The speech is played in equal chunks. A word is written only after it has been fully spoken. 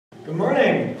Good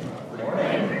morning. Good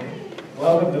morning.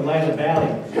 Welcome to Light of the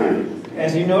Valley.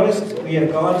 As you noticed, we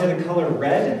have gone to the color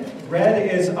red. Red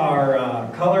is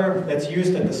our color that's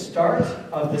used at the start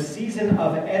of the season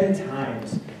of end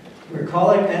times. We're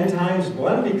calling end times,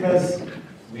 one, because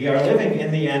we are living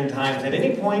in the end times. At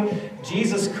any point,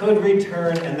 Jesus could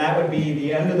return, and that would be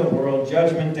the end of the world,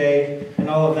 Judgment Day, and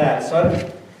all of that. So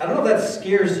I don't know if that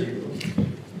scares you.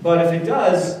 But if it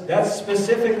does, that's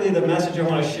specifically the message I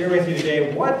want to share with you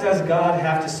today. What does God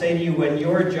have to say to you when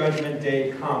your judgment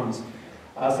day comes?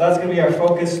 So that's going to be our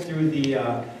focus through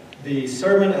the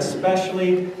sermon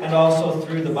especially, and also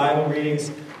through the Bible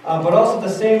readings. But also at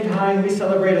the same time, we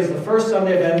celebrate as the first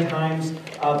Sunday of end times,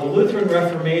 the Lutheran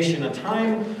Reformation, a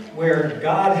time where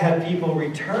God had people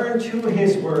return to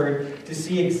His Word to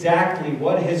see exactly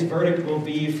what His verdict will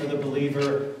be for the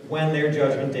believer when their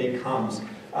judgment day comes.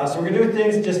 So we're going to do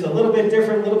things just a little bit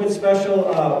different, a little bit special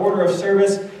order of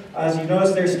service. As you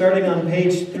notice, they're starting on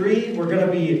page 3. We're going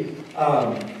to be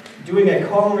doing a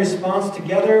call and response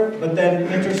together, but then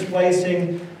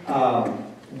intersplicing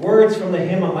words from the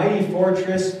hymn, A Mighty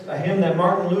Fortress, a hymn that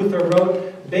Martin Luther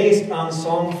wrote based on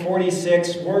Psalm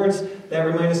 46, words that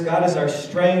remind us God is our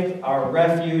strength, our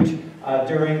refuge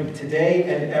during today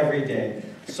and every day.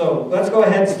 So let's go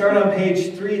ahead and start on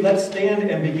page 3. Let's stand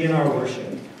and begin our worship.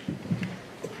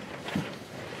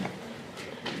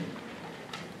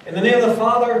 In the name of the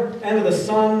Father, and of the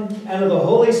Son, and of the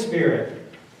Holy Spirit.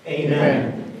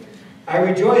 Amen. I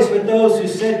rejoice with those who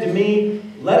said to me,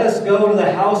 "Let us go to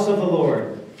the house of the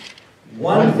Lord."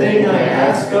 One thing I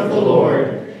ask of the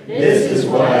Lord, this is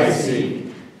what I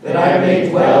seek, that I may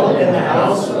dwell in the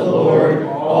house of the Lord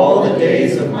all the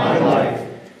days of my life,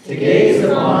 to gaze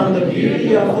upon the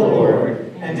beauty of the Lord,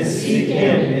 and to seek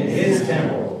Him in His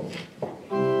temple.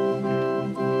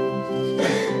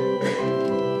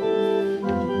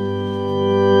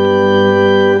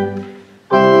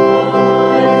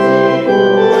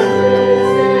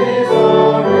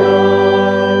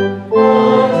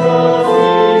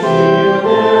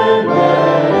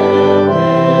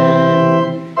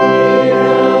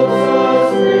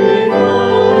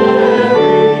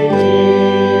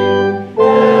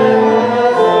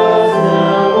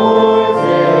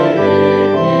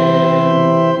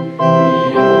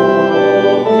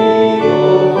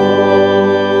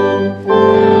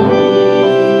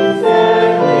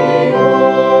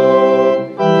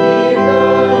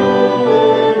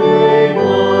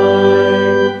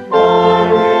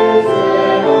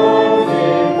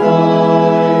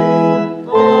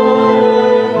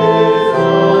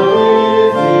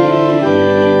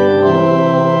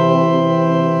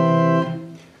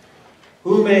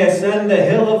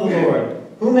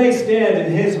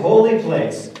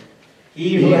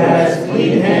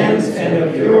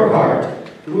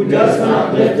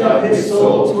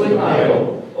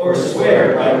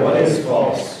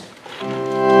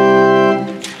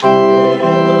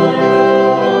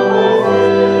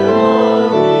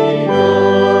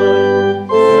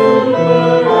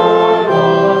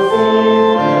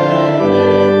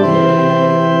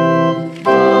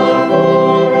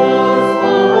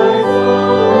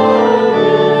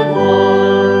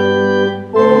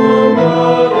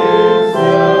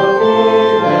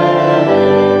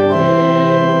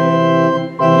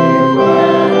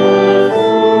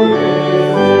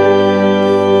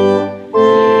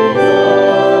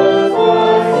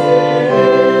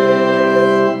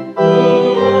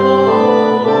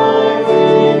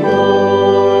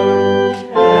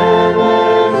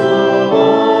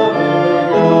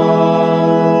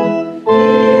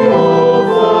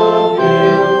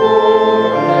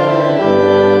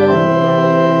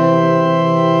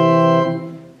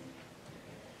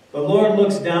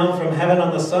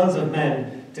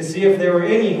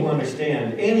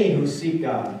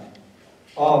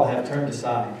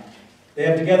 They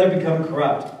have together become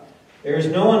corrupt. There is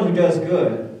no one who does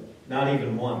good, not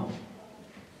even one.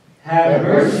 Have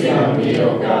mercy on me,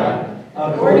 O God,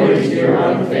 according to your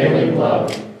unfailing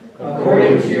love.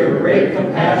 According to your great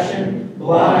compassion,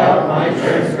 blot out my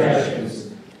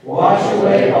transgressions. Wash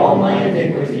away all my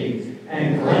iniquity,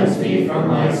 and cleanse me from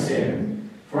my sin.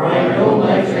 For I know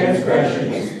my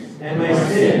transgressions, and my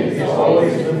sin is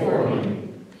always before me.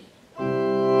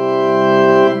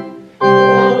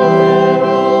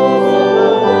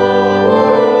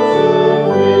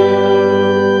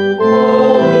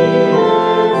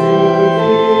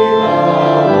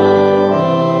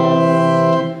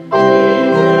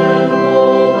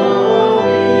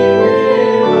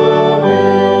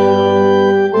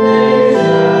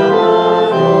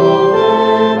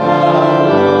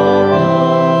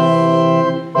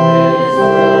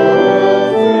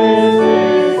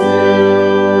 Praise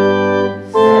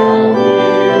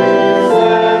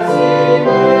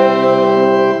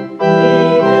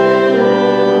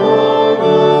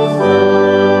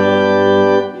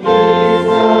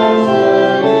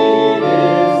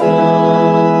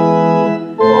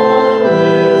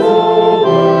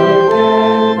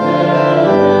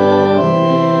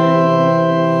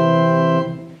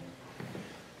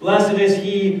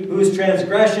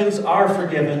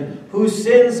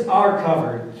are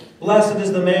covered. Blessed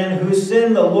is the man whose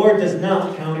sin the Lord does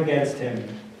not count against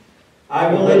him.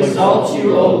 I will exalt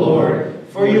you, O Lord,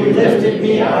 for you lifted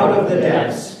me out of the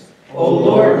depths. O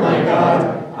Lord my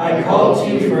God, I called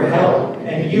to you for help,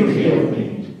 and you healed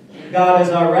me. God is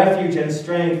our refuge and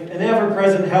strength, an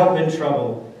ever-present help in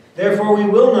trouble. Therefore we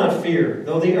will not fear,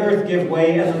 though the earth give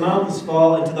way and the mountains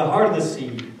fall into the heart of the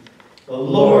sea. The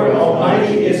Lord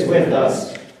Almighty is with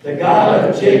us. The God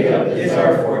of Jacob is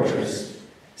our fortress.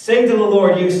 Sing to the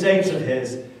Lord, you saints of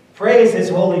his. Praise his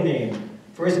holy name.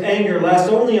 For his anger lasts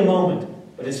only a moment,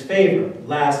 but his favor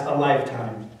lasts a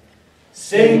lifetime.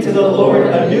 Sing to the Lord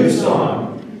a new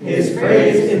song, his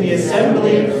praise in the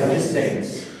assembly of his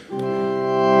saints.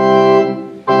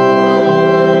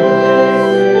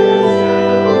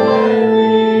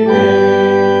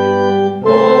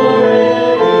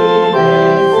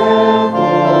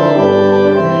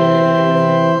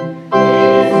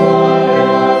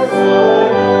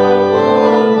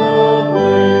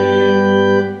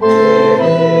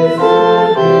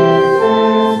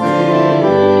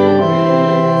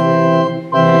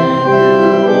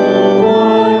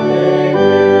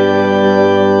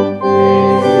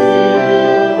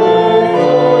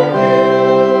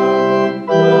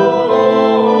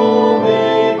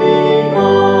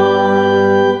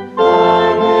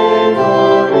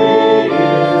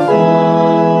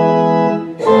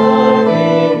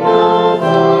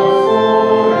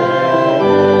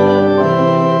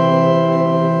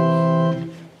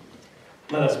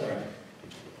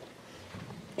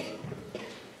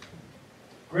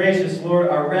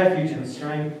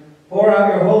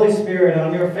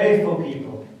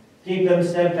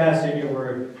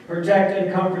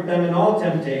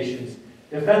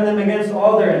 Defend them against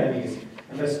all their enemies,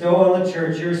 and bestow on the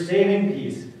church your saving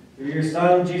peace, through your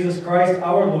Son, Jesus Christ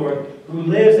our Lord, who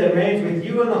lives and reigns with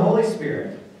you in the Holy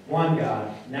Spirit, one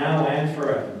God, now and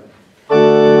forever.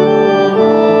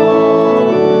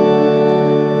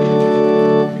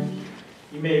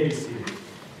 You may be seated.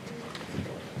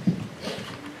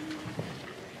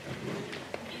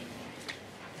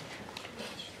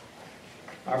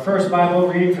 Our first Bible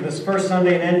reading for this first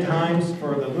Sunday in End Times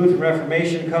for the Lutheran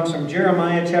Reformation comes from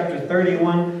Jeremiah chapter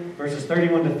 31, verses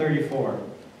 31 to 34.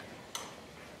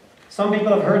 Some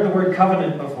people have heard the word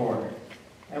covenant before.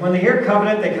 And when they hear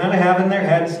covenant, they kind of have in their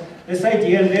heads this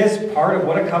idea, and it is part of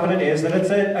what a covenant is, that it's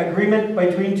an agreement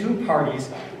between two parties,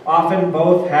 often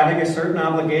both having a certain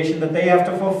obligation that they have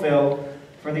to fulfill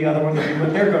for the other one to do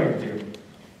what they're going to do.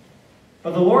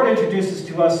 But the Lord introduces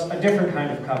to us a different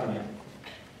kind of covenant.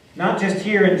 Not just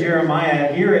here in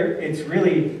Jeremiah, here it's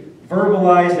really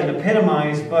verbalized and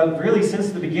epitomized, but really since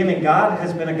the beginning, God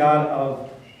has been a God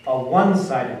of a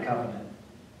one-sided covenant,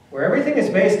 where everything is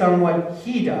based on what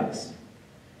he does.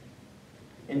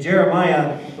 In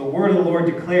Jeremiah, the word of the Lord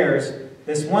declares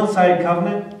this one-sided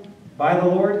covenant by the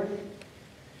Lord.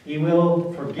 He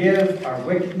will forgive our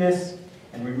wickedness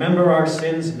and remember our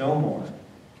sins no more.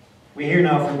 We hear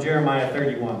now from Jeremiah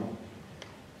 31.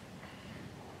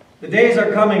 The days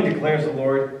are coming, declares the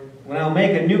Lord, when I'll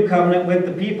make a new covenant with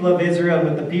the people of Israel and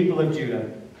with the people of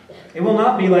Judah. It will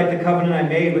not be like the covenant I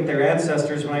made with their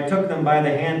ancestors when I took them by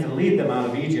the hand to lead them out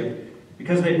of Egypt,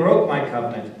 because they broke my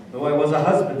covenant, though I was a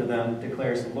husband to them,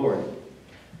 declares the Lord.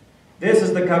 This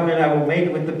is the covenant I will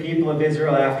make with the people of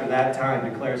Israel after that time,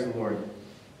 declares the Lord.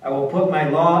 I will put my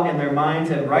law in their minds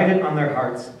and write it on their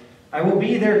hearts. I will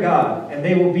be their God, and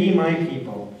they will be my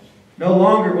people. No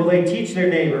longer will they teach their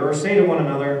neighbor or say to one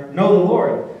another, know the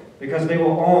Lord, because they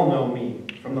will all know me,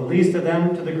 from the least of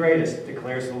them to the greatest,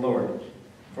 declares the Lord.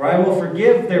 For I will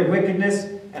forgive their wickedness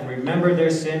and remember their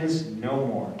sins no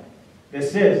more.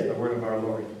 This is the word of our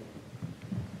Lord.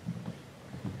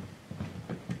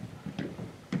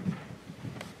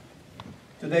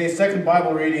 Today's second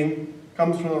Bible reading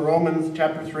comes from Romans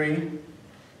chapter 3,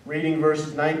 reading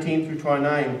verses 19 through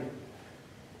 29.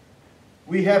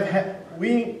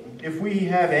 If we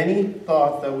have any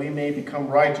thought that we may become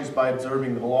righteous by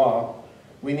observing the law,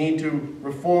 we need to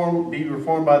be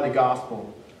reformed by the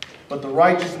gospel. But the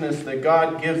righteousness that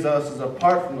God gives us is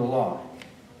apart from the law.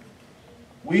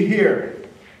 We hear,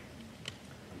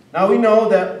 now we know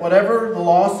that whatever the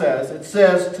law says, it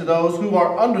says to those who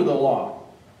are under the law,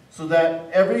 so that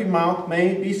every mouth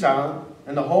may be silent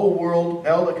and the whole world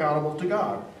held accountable to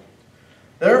God.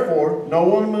 Therefore, no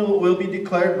one will be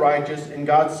declared righteous in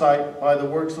God's sight by the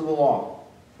works of the law.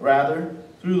 Rather,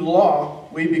 through the law,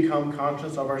 we become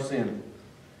conscious of our sin.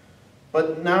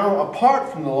 But now,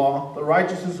 apart from the law, the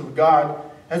righteousness of God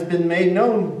has been made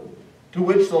known, to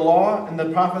which the law and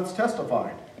the prophets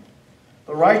testified.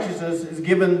 The righteousness is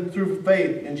given through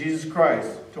faith in Jesus Christ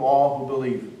to all who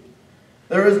believe.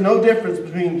 There is no difference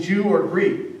between Jew or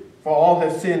Greek, For all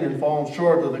have sinned and fallen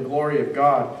short of the glory of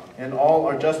God, and all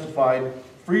are justified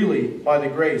freely by the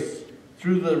grace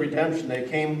through the redemption that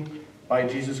came by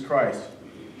Jesus Christ.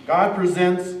 God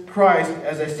presents Christ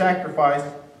as a sacrifice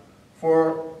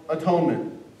for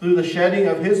atonement through the shedding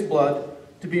of his blood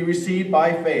to be received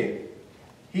by faith.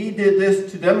 He did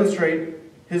this to demonstrate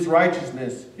his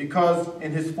righteousness because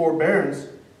in his forbearance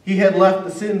he had left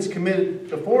the sins committed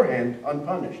beforehand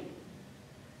unpunished.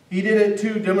 He did it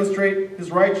to demonstrate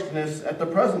his righteousness at the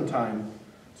present time,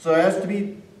 so as to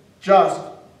be just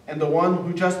and the one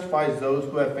who justifies those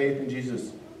who have faith in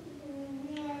Jesus.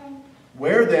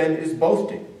 Where then is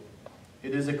boasting?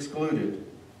 It is excluded.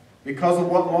 Because of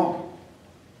what law?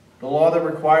 The law that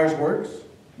requires works?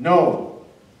 No,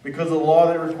 because of the law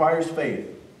that requires faith.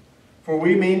 For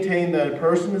we maintain that a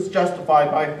person is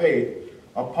justified by faith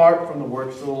apart from the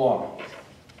works of the law.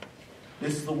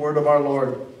 This is the word of our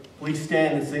Lord. Please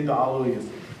stand and sing the Alleluias.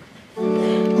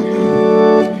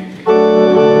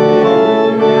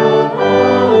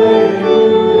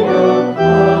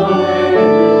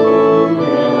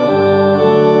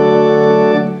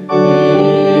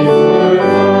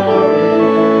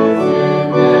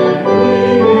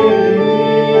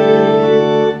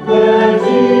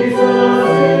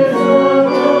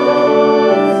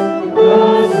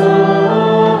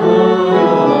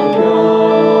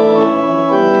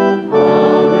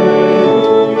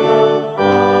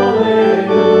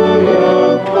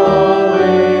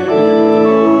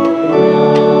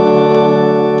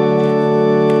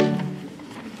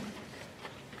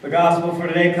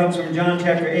 Comes from John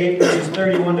chapter 8, verses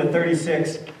 31 to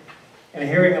 36, and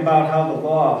hearing about how the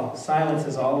law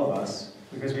silences all of us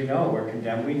because we know we're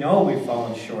condemned. We know we've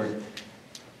fallen short.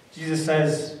 Jesus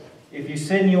says, if you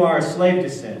sin, you are a slave to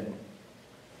sin.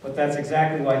 But that's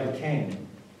exactly why he came,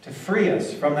 to free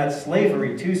us from that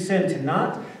slavery to sin, to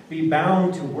not be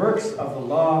bound to works of the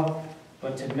law,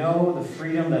 but to know the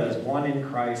freedom that is won in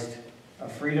Christ, a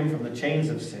freedom from the chains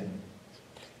of sin.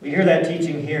 We hear that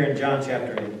teaching here in John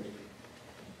chapter 8.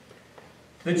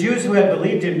 The Jews who had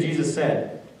believed him, Jesus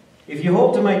said, if you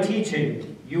hold to my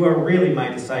teaching, you are really my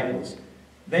disciples.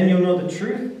 Then you'll know the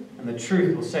truth, and the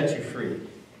truth will set you free.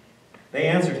 They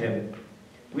answered him,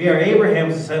 we are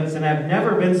Abraham's descendants and have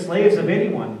never been slaves of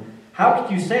anyone. How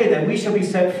could you say that we shall be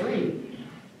set free?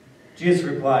 Jesus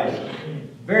replied,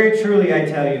 very truly I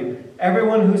tell you,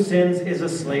 everyone who sins is a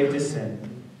slave to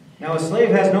sin. Now a slave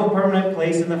has no permanent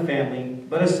place in the family,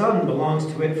 but a son belongs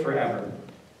to it forever.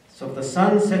 So if the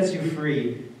Son sets you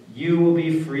free, you will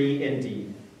be free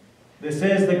indeed. This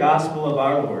is the gospel of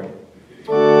our Lord.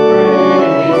 You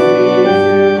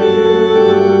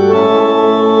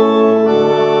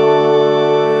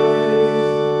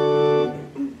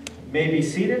may be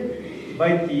seated.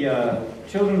 Invite the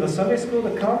children of the Sunday school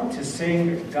to come to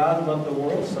sing God Loved the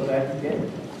World So That He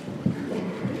Did.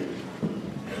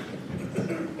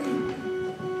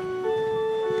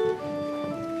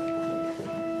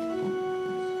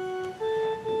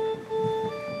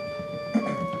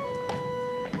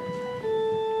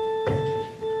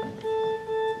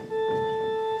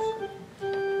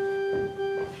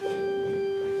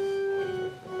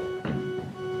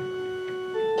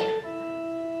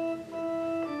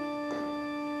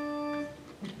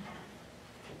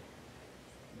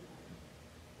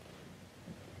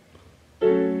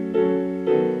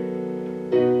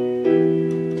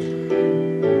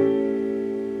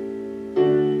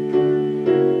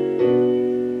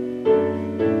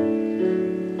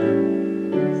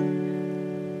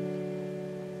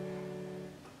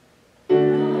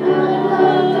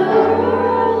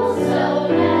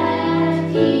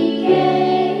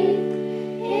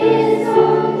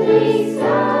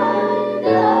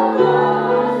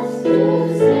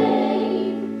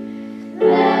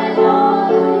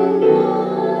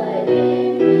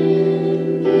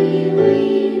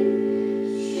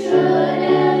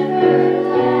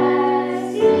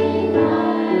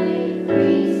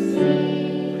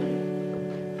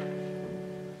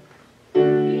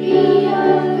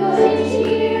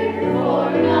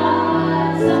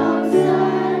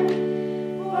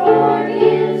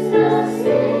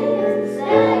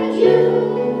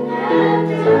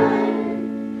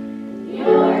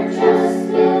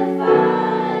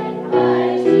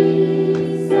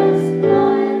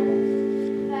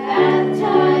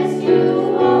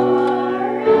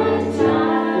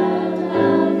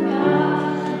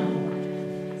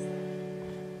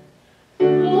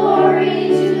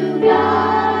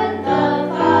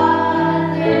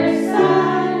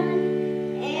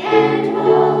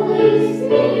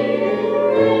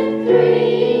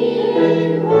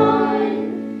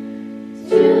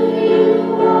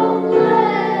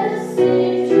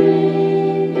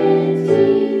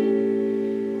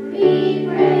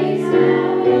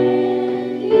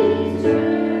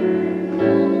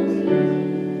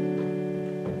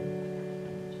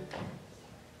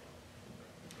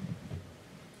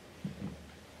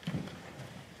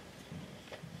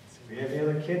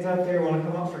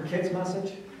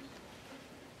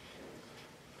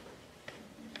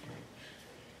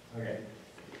 Okay.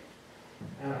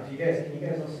 I don't know if can you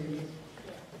guys all see this?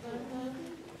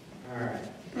 All right.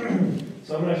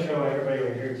 So I'm going to show everybody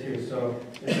over here too. So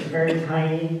this is very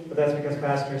tiny, but that's because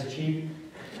Pastor is cheap.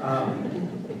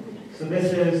 So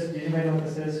this is, did anybody know what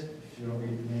this is? If you don't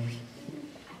read the name.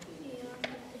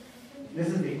 This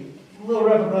is the little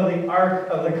replica of the Ark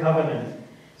of the Covenant.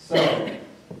 So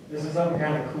this is something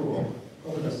kind of cool.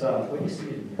 Open this up. What do you see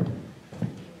in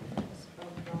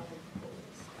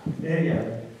here? Yeah,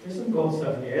 there's some gold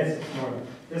stuff in here. It's more,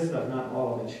 this stuff, not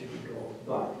all of it should be gold,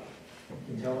 but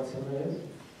can you tell what some of it is?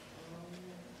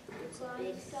 It's a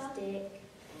big stick.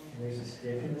 There's a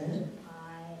stick in there.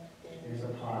 There's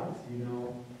a pot. Do you know?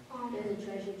 There's a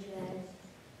treasure chest.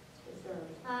 With some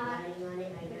writing on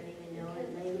it. I don't even know what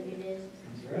language it is.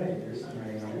 That's right. There's some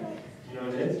writing on it. Do you know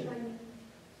what it is?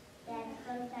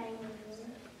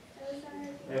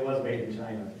 It was made in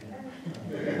China.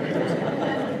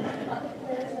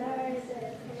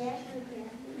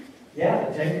 Yeah,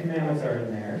 the Ten Commandments are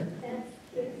in there.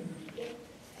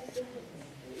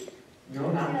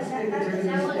 No, not the stick that's in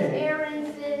That the was stick.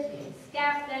 Aaron's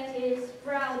staff that is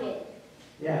sprouted.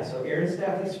 Yeah, so Aaron's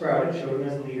staff that sprouted showed him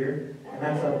as a leader, and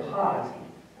that's a pot.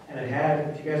 And it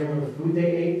had, do you guys remember the food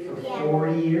they ate for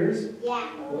 40 years? Yeah.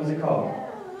 What was it called?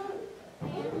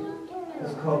 It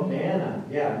was called manna.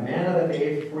 Yeah, manna that they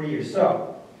ate for 40 years.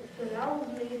 So, oh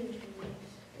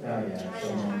yeah.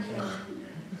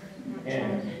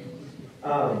 Anyway,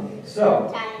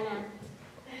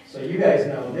 so you guys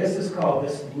know this is called,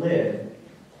 this lid,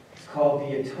 it's called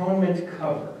the atonement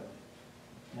cover.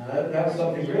 Now that was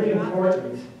something really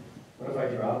important. What if I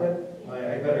drop it?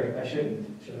 I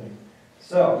shouldn't, should I?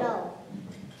 So, No.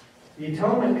 the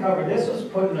atonement cover, this was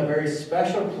put in a very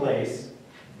special place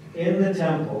in the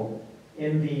temple,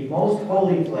 in the most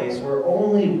holy place, where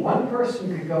only one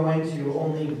person could go into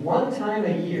only one time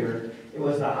a year. It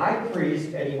was the high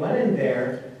priest, and he went in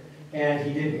there, and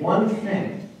he did one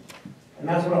thing. And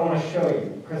that's what I want to show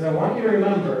you. Because I want you to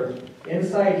remember,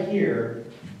 inside here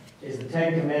is the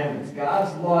Ten Commandments,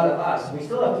 God's law to us. We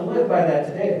still have to live by that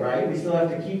today, right? We still have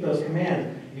to keep those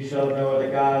commands. You shall have no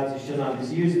other gods. You shall not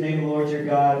misuse the name of the Lord your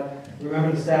God.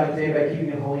 Remember the Sabbath day by keeping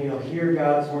it holy. Hear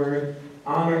God's word.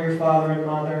 Honor your father and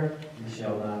mother. You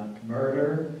shall not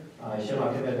murder. You shall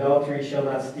not commit adultery. You shall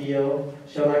not steal.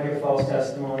 You shall not give false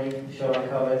testimony. You shall not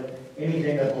covet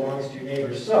anything that belongs to your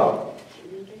neighbor. So,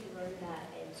 We just learned that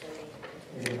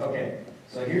in Sunday. okay.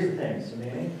 So here's the thing,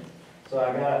 So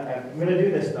I'm going to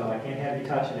do this though. I can't have you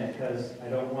touching it because I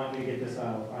don't want you to get this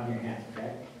on your hands.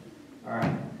 Okay. All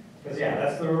right. Because, yeah,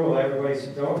 that's the rule. Everybody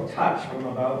don't touch what I'm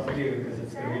about to do because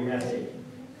it's going to be messy.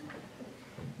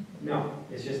 No,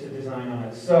 it's just a design on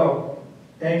it. So,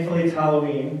 thankfully it's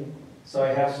Halloween, so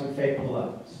I have some fake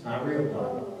blood. It's not real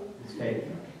blood. It's fake.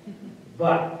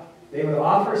 But they would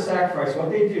offer sacrifice. What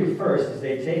they do first is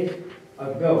they take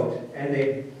a goat and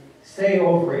they say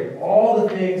over it all the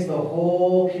things the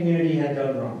whole community had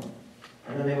done wrong.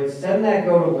 And then they would send that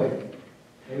goat away.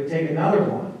 They would take another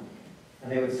one.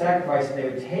 And they would sacrifice, and they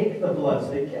would take the blood, so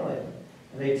they'd kill it.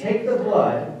 And they'd take the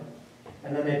blood,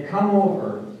 and then they'd come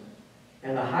over,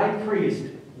 and the high priest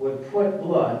would put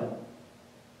blood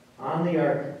on the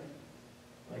ark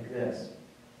like this.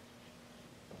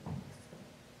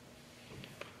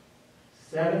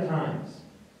 7 times.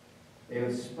 They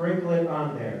would sprinkle it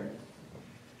on there.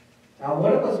 Now,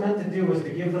 what it was meant to do was to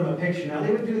give them a picture. Now,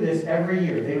 they would do this every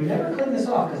year. They would never clean this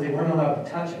off because they weren't allowed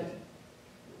to touch it.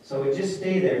 So it would just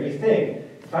stay there. You think,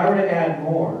 if I were to add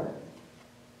more,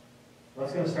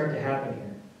 what's going to start to happen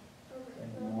here?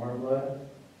 More blood?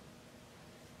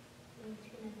 It's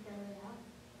going to fill it up.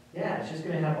 Yeah, it's just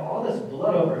going to have all this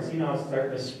blood over it. See now it's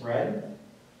starting to spread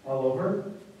all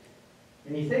over?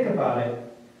 And you think about it,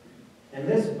 and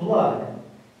this blood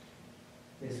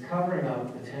is covering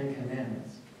up the Ten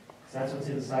Commandments. Because that's what's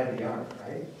inside the ark,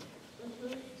 right?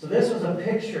 So this was a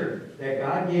picture that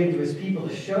God gave to his people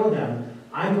to show them,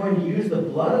 I'm going to use the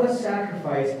blood of a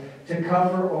sacrifice to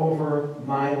cover over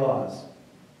my laws.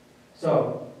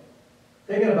 So,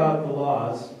 thinking about the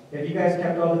laws, have you guys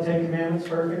kept all the 10 Commandments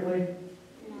perfectly?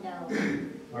 No.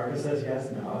 Marcus says yes,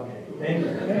 no, okay. Thank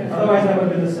you. Otherwise that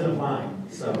would have been the sin of lying.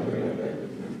 So,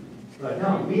 but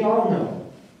no, we all know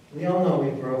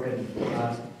we've broken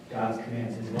God's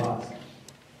commands, his laws.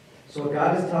 So what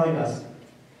God is telling us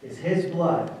is his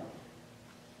blood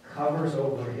covers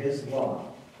over his law.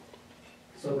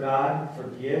 So God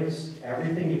forgives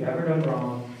everything you've ever done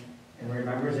wrong and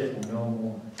remembers it no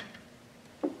more.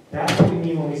 That's what we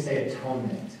mean when we say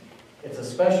atonement. It's a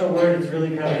special word. It's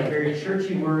really kind of a very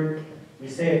churchy word. We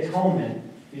say atonement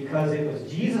because it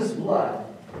was Jesus' blood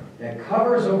that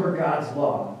covers over God's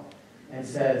law and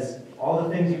says, all the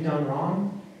things you've done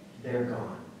wrong, they're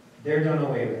gone. They're done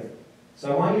away with.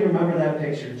 So I want you to remember that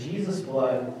picture. Jesus'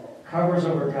 blood covers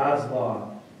over God's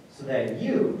law so that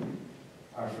you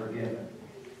are forgiven.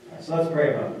 So let's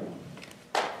pray about it.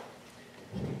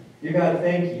 Dear God,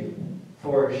 thank you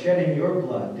for shedding your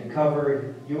blood to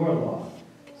cover your law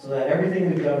so that everything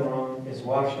we've done wrong is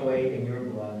washed away in your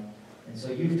blood. And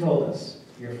so you've told us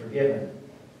you're forgiven.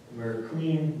 We're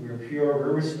clean, we're pure,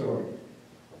 we're restored.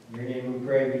 In your name we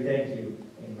pray, we thank you.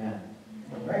 Amen.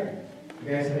 All right.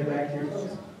 You guys head back to your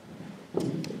folks.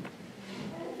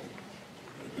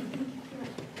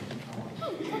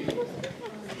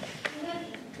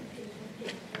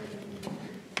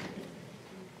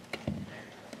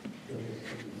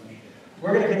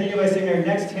 We're going to continue by singing our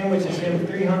next hymn, which is hymn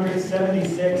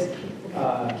 376,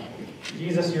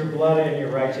 Jesus, Your Blood and Your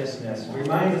Righteousness. It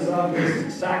reminds us of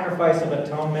this sacrifice of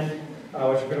atonement, which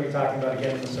we're going to be talking about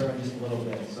again in the sermon in just a little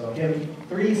bit. So hymn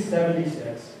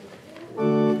 376.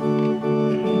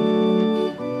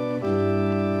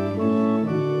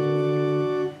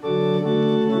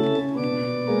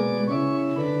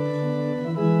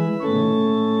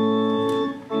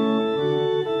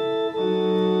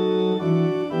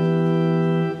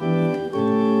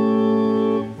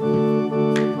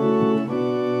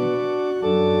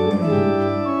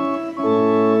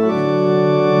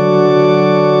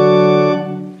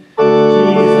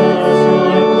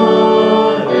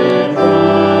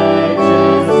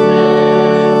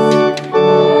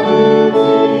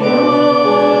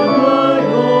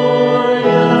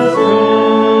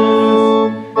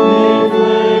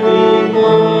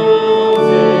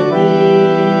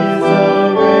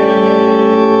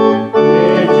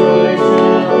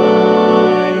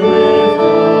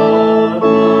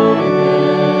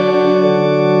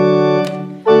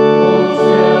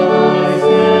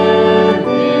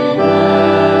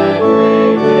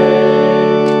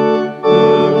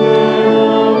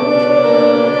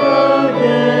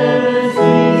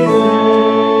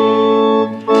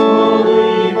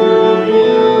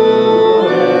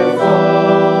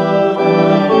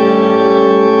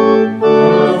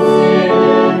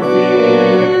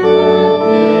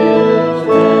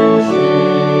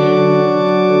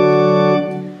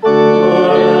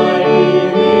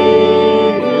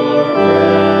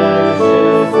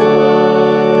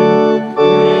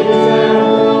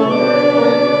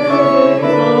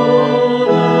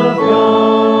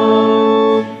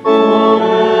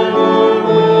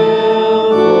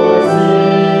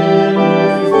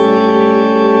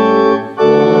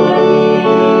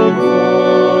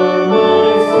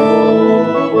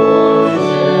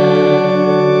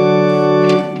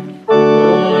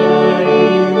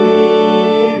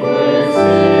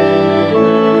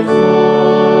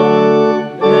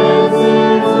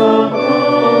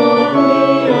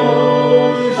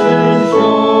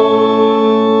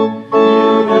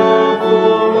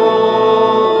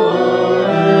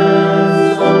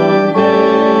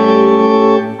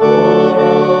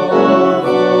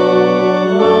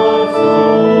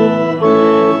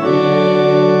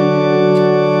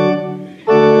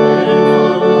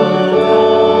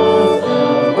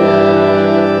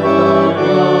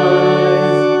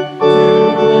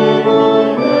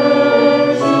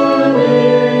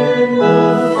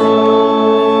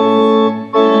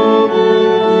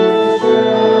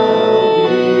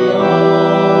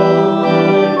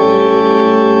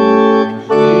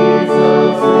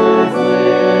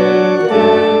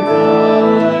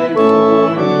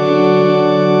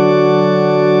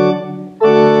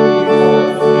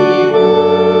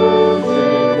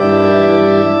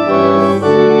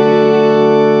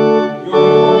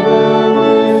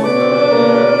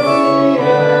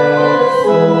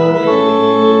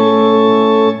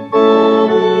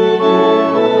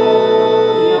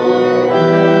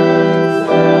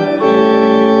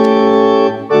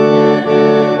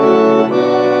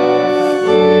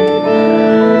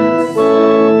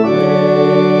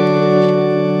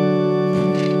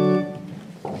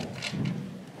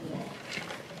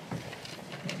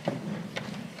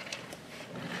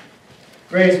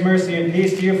 Grace, mercy, and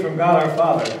peace to you from God our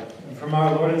Father, and from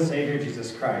our Lord and Savior,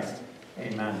 Jesus Christ.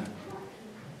 Amen.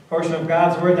 The portion of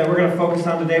God's Word that we're going to focus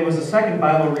on today was the second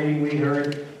Bible reading we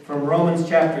heard from Romans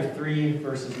chapter 3,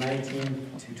 verses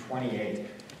 19 to 28.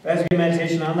 As we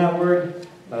meditation on that word,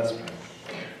 let us pray.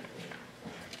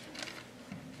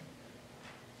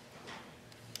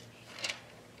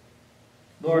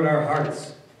 Lord, our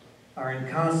hearts are in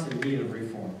constant need of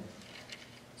reform.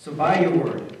 So by your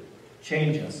word,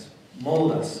 change us,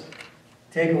 mold us,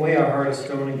 take away our heart of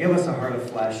stone and give us a heart of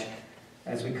flesh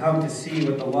as we come to see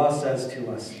what the law says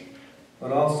to us,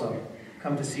 but also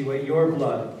come to see what your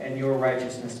blood and your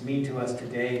righteousness mean to us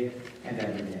today and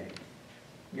every day.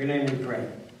 In your name we pray.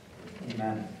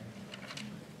 Amen.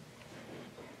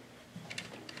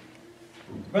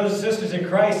 Brothers and sisters in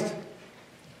Christ,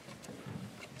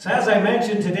 so as I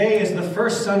mentioned, today is the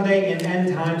first Sunday in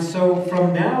end times. So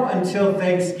from now until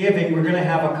Thanksgiving, we're going to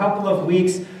have a couple of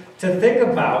weeks to think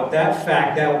about that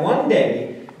fact that one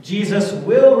day Jesus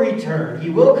will return. He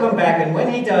will come back, and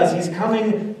when he does, he's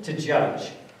coming to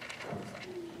judge.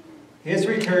 His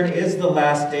return is the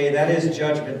last day. That is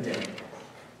Judgment Day.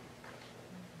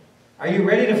 Are you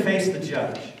ready to face the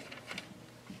judge?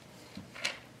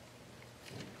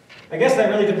 I guess that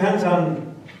really depends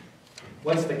on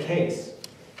what's the case.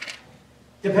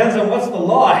 Depends on what's the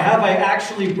law. Have I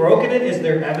actually broken it? Is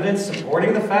there evidence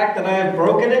supporting the fact that I have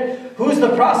broken it? Who's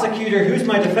the prosecutor? Who's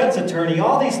my defense attorney?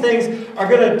 All these things are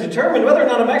going to determine whether or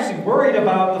not I'm actually worried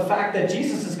about the fact that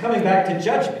Jesus is coming back to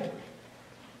judge me.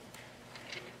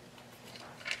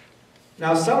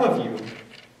 Now,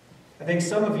 I think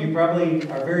some of you probably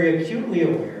are very acutely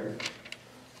aware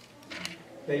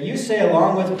that you say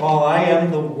along with Paul, I am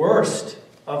the worst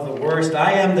of the worst.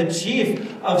 I am the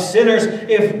chief of sinners.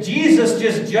 If Jesus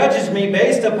just judges me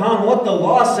based upon what the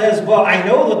law says, well, I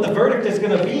know what the verdict is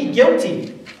going to be.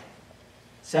 Guilty.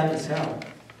 Sentence hell.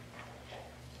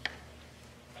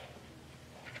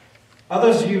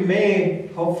 Others of you may,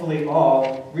 hopefully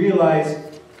all, realize,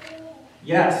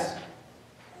 yes,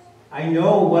 I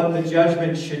know what the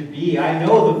judgment should be. I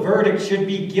know the verdict should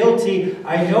be guilty.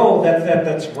 I know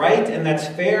that's right and that's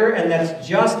fair and that's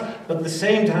just, but at the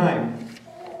same time,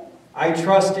 I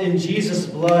trust in Jesus'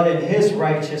 blood and his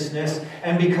righteousness,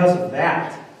 and because of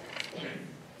that,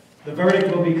 the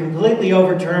verdict will be completely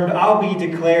overturned. I'll be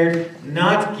declared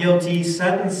not guilty,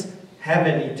 sentence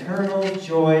heaven, eternal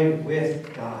joy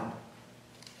with God.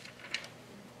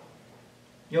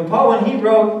 You know, Paul, when he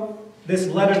wrote this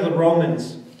letter to the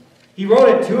Romans, he wrote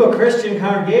it to a Christian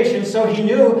congregation, so he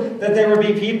knew that there would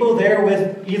be people there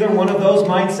with either one of those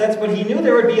mindsets, but he knew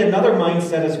there would be another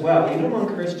mindset as well, even among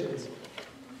Christians.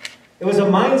 It was a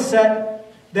mindset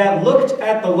that looked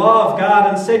at the law of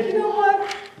God and said, you know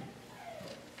what?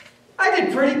 I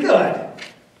did pretty good.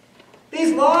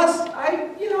 These laws,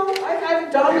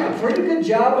 I've done a pretty good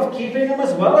job of keeping them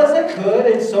as well as I could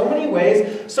in so many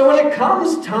ways. So when it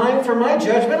comes time for my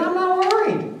judgment, I'm not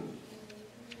worried.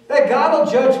 That God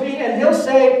will judge me and he'll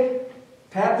say,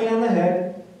 pat me on the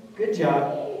head, good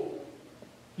job.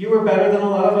 You were better than a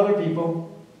lot of other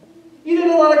people. You did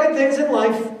a lot of good things in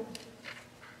life.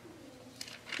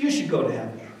 You should go to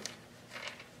heaven.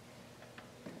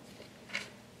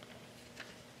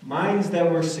 Minds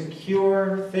that were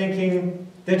secure, thinking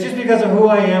that just because of who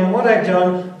I am, what I've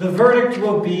done, the verdict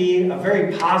will be a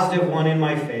very positive one in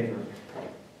my favor.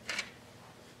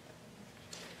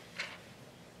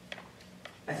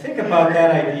 I think about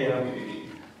that idea,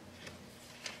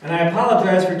 and I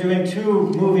apologize for doing 2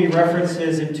 movie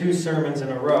references in 2 sermons in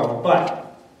a row,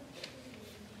 but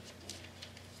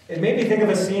it made me think of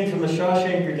a scene from The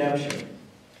Shawshank Redemption,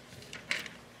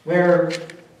 where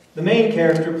the main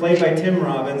character, played by Tim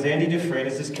Robbins, Andy Dufresne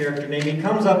is his character name, he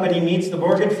comes up and he meets the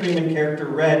Morgan Freeman character,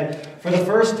 Red, for the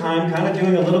first time, kind of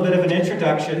doing a little bit of an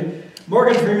introduction.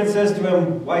 Morgan Freeman says to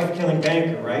him, wife-killing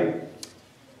banker, right?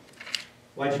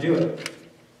 Why'd you do it?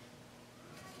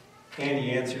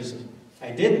 Andy answers,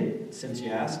 I didn't, since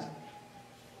you asked.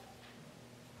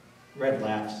 Red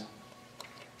laughs.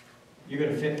 You're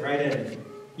going to fit right in.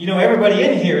 You know, everybody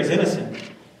in here is innocent.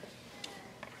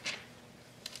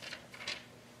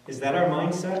 Is that our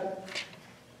mindset?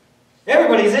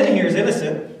 Everybody's in here is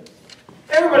innocent.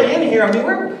 Everybody in here,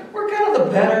 we're kind of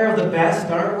the better of the best,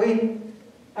 aren't we?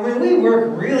 We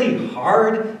work really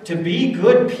hard to be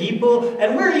good people,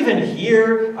 and we're even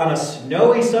here on a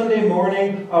snowy Sunday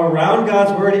morning around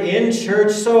God's Word in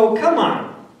church, so come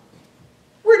on.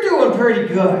 We're doing pretty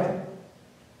good.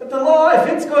 But the law, if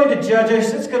it's going to judge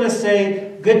us, it's going to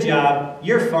say, good job,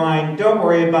 you're fine, don't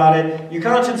worry about it, your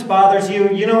conscience bothers you,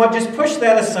 you know what, just push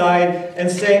that aside and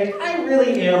say, I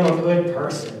really am a good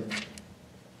person.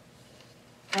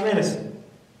 I'm innocent.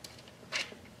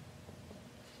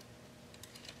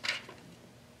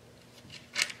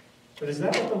 But is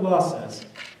that what the law says?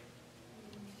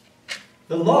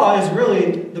 The law is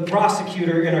really the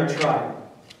prosecutor in our trial.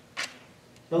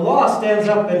 The law stands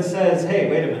up and says, hey,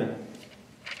 wait a minute.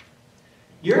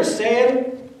 You're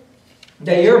saying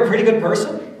that you're a pretty good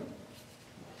person?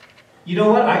 You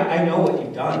know what? I know what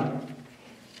you've done.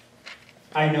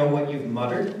 I know what you've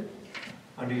muttered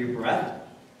under your breath.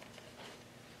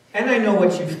 And I know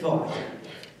what you've thought.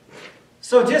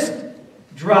 So just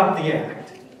drop the act.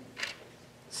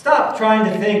 Stop trying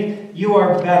to think you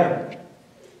are better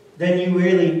than you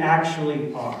really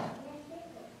actually are.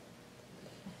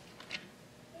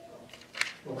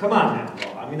 come on now,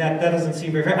 law. I mean, that doesn't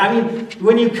seem very fair. I mean,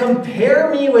 when you compare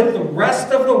me with the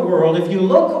rest of the world, if you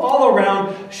look all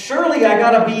around, surely I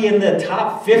got to be in the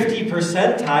top 50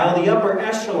 percentile, the upper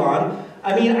echelon.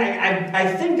 I mean,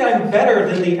 I think I'm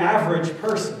better than the average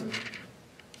person.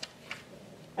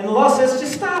 And the law says,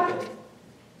 just stop it.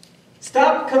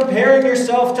 Stop comparing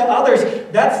yourself to others.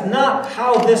 That's not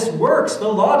how this works. The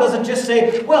law doesn't just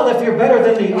say, well, if you're better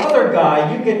than the other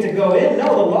guy, you get to go in.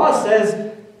 No, the law says,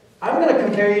 I'm going to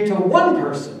compare you to one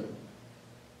person.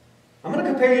 I'm going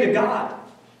to compare you to God.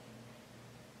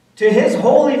 To His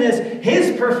holiness,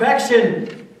 His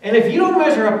perfection. And if you don't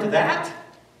measure up to that,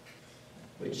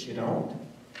 which you don't,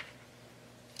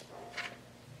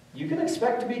 you can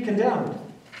expect to be condemned.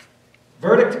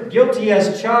 Verdict, guilty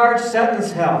as charged,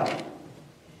 sentence, hell.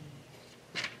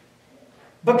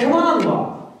 But come on,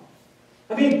 law.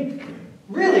 I mean,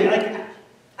 really,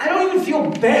 I don't even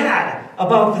feel bad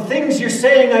about the things you're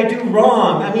saying I do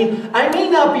wrong. I mean, I may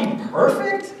not be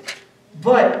perfect,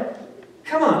 but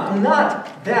come on, I'm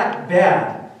not that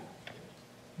bad.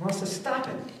 Law says, stop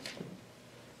it.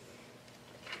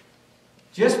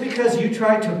 Just because you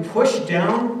try to push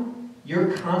down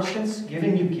your conscience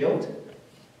giving you guilt,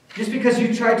 just because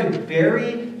you try to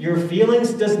bury your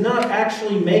feelings does not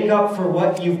actually make up for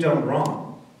what you've done wrong.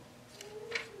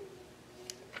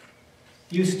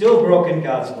 You've still broken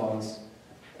God's laws.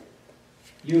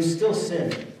 You've still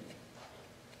sinned.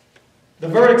 The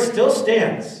verdict still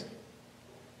stands.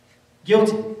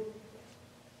 Guilty.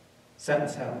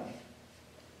 Sentence hell.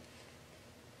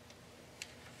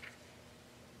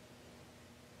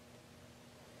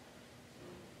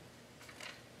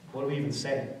 What do we even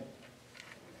say?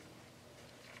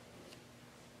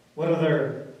 What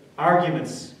other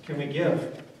arguments can we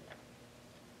give?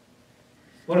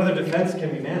 What other defense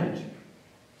can we manage?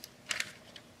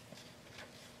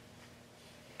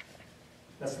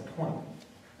 That's the point.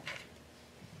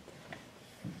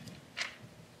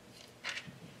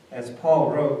 As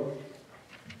Paul wrote,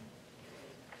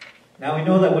 now we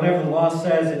know that whatever the law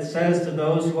says, it says to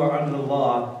those who are under the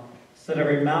law, so that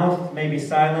every mouth may be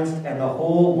silenced and the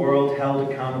whole world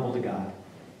held accountable to God.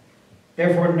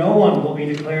 Therefore, no one will be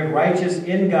declared righteous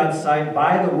in God's sight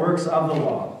by the works of the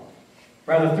law.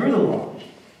 Rather, through the law,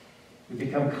 we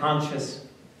become conscious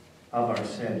of our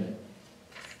sin.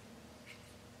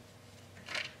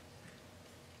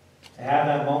 To have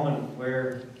that moment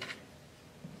where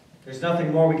there's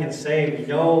nothing more we can say. We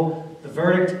know the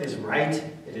verdict is right.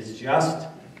 It is just.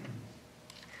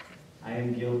 I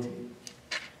am guilty.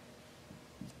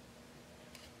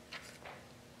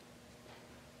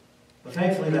 But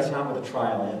thankfully, that's not where the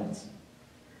trial ends.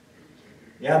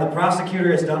 Yeah, the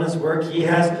prosecutor has done his work. He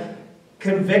has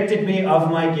convicted me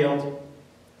of my guilt.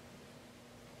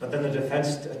 But then the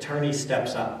defense attorney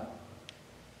steps up.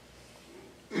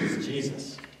 It's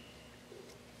Jesus.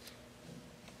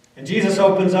 And Jesus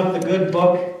opens up the good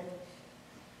book,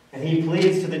 and he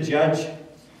pleads to the judge.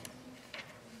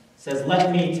 Says,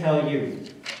 let me tell you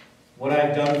what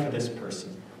I've done for this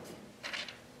person.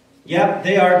 Yep,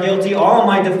 they are guilty. All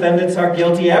my defendants are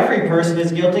guilty. Every person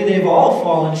is guilty. They've all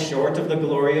fallen short of the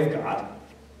glory of God.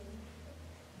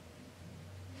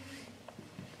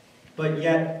 But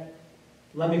yet,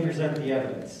 let me present the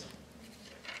evidence.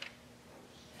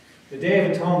 The Day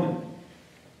of Atonement.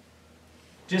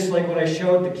 Just like what I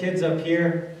showed the kids up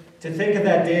here, to think of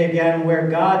that day again where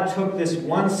God took this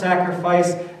one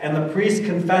sacrifice and the priest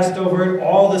confessed over it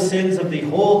all the sins of the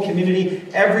whole community,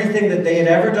 everything that they had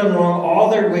ever done wrong, all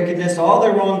their wickedness, all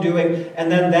their wrongdoing, and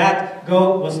then that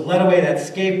goat was led away, that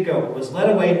scapegoat was led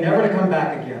away, never to come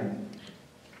back again.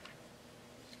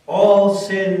 All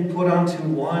sin put onto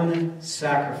one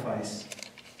sacrifice.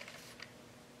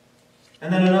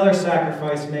 And then another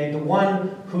sacrifice made, the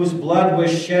one whose blood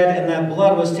was shed, and that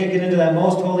blood was taken into that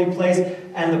most holy place,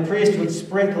 and the priest would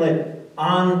sprinkle it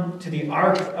onto the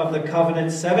Ark of the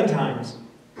Covenant 7 times.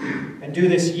 And do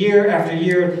this year after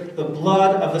year, the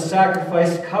blood of the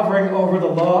sacrifice covering over the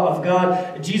law of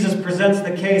God. Jesus presents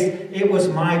the case, it was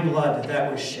my blood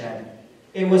that was shed.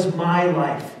 It was my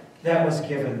life that was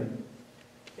given.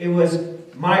 It was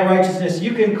my righteousness.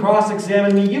 You can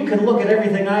cross-examine me. You can look at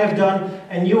everything I have done,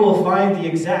 and you will find the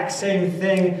exact same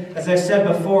thing. As I said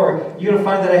before, you're going to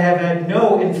find that I have had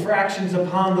no infractions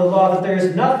upon the law, that there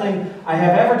is nothing I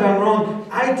have ever done wrong.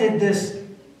 I did this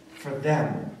for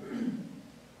them.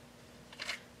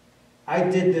 I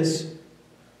did this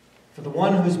for the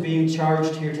one who's being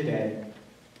charged here today.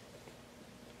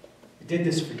 I did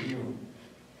this for you.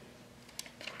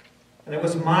 And it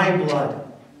was my blood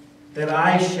that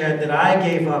I shed, that I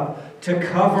gave up to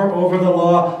cover over the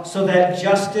law so that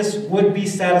justice would be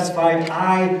satisfied.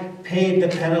 I paid the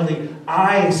penalty.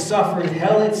 I suffered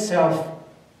hell itself.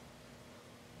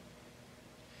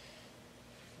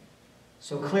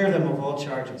 So clear them of all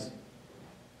charges.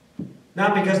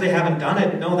 Not because they haven't done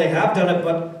it. No, they have done it,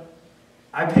 but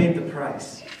I paid the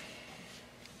price.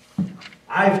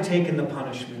 I've taken the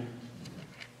punishment.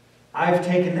 I've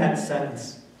taken that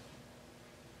sentence.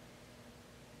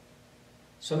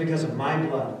 So because of my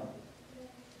blood,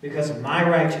 because of my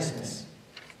righteousness,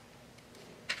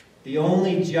 the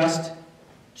only just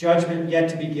judgment yet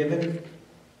to be given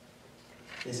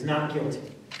is not guilty.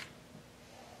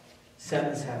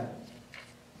 Sentence heaven.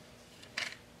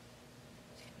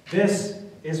 This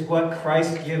is what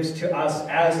Christ gives to us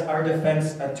as our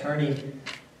defense attorney.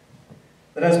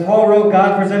 That as Paul wrote,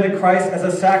 God presented Christ as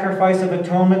a sacrifice of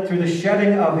atonement through the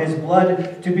shedding of his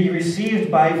blood to be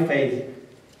received by faith.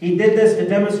 He did this to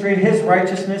demonstrate his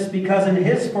righteousness because in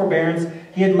his forbearance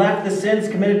he had left the sins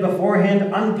committed beforehand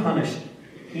unpunished.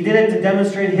 He did it to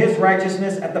demonstrate his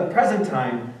righteousness at the present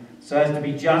time so as to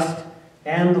be just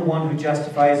and the one who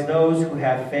justifies those who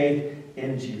have faith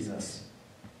in Jesus.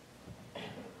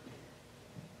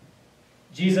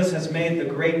 Jesus has made the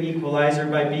great equalizer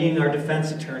by being our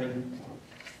defense attorney.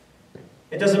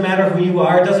 It doesn't matter who you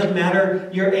are. It doesn't matter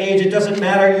your age. It doesn't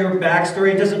matter your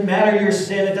backstory. It doesn't matter your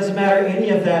sin. It doesn't matter any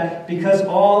of that, because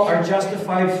all are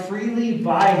justified freely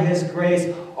by his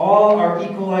grace. All are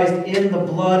equalized in the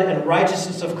blood and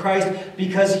righteousness of Christ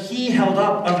because he held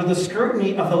up under the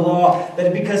scrutiny of the law,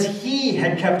 that because he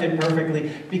had kept it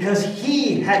perfectly, because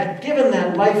he had given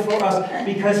that life for us,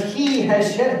 because he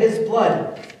has shed his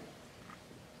blood.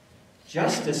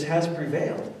 Justice has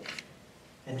prevailed,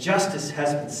 and justice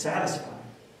has been satisfied.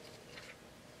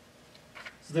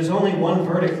 So there's only one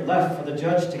verdict left for the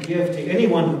judge to give to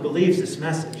anyone who believes this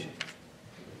message.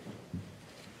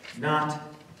 Not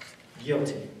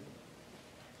guilty.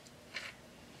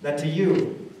 That to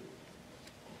you,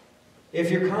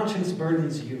 if your conscience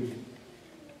burdens you,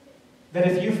 that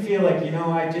if you feel like,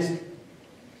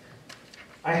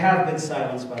 I have been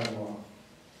silenced by the law.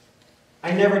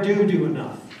 I never do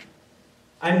enough.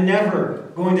 I'm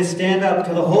never going to stand up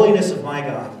to the holiness of my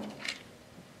God.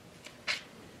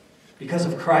 Because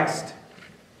of Christ,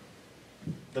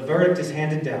 the verdict is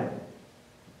handed down.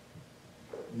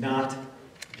 Not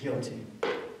guilty.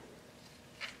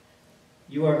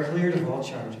 You are cleared of all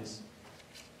charges.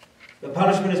 The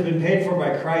punishment has been paid for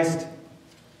by Christ,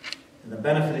 and the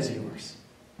benefit is yours.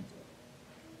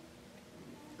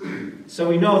 So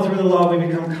we know through the law we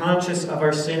become conscious of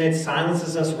our sin. It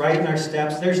silences us right in our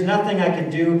steps. There's nothing I can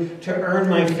do to earn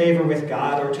my favor with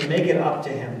God or to make it up to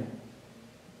him.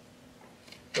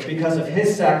 But because of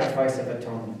his sacrifice of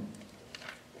atonement,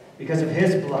 because of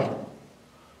his blood,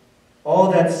 all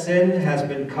that sin has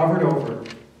been covered over,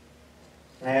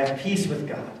 and I have peace with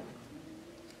God.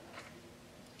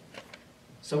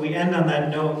 So we end on that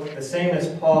note, the same as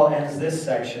Paul ends this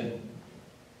section.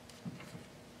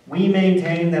 We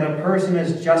maintain that a person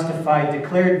is justified,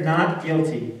 declared not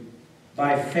guilty,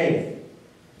 by faith,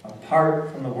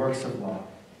 apart from the works of law.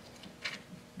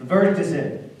 The verdict is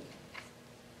in.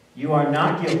 You are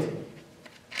not guilty.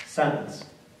 Sentence.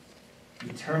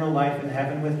 Eternal life in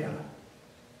heaven with God.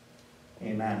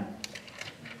 Amen.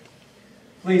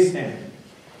 Please stand.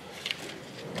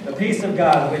 The peace of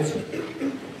God,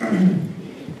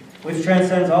 which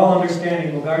transcends all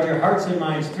understanding, will guard your hearts and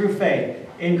minds through faith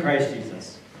in Christ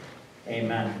Jesus.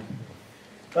 Amen.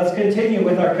 Let's continue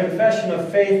with our confession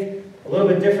of faith. A little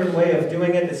bit different way of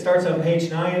doing it. It starts on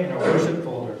page 9 in our worship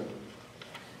folder.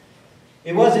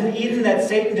 It was in Eden that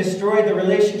Satan destroyed the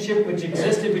relationship which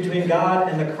existed between God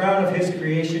and the crown of his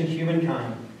creation,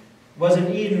 humankind. It was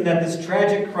in Eden that this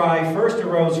tragic cry first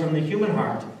arose from the human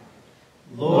heart.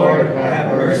 Lord,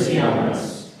 have mercy on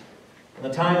us. When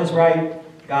the time was right,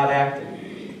 God acted.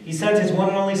 He sent his one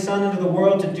and only Son into the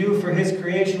world to do for his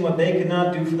creation what they could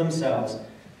not do for themselves.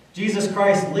 Jesus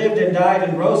Christ lived and died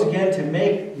and rose again to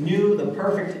make new the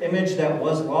perfect image that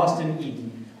was lost in Eden.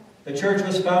 The church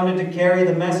was founded to carry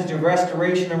the message of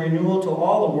restoration and renewal to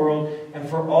all the world and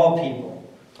for all people.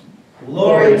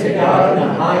 Glory to God in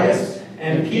the highest,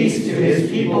 and peace to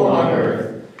his people on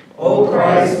earth. O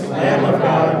Christ, Lamb of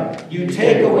God, you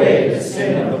take away the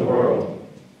sin of the world.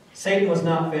 Satan was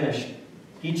not finished.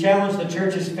 He challenged the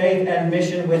church's faith and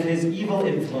mission with his evil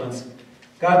influence.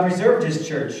 God preserved his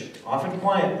church, often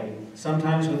quietly,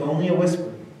 sometimes with only a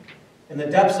whisper. In the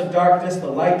depths of darkness,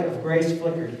 the light of grace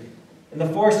flickered. In the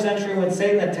 4th century, when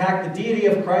Satan attacked the deity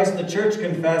of Christ, the church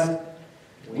confessed,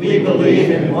 "We believe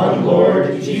in one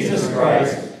Lord, Jesus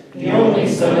Christ, the only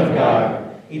Son of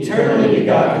God, eternally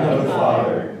begotten of the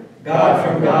Father, God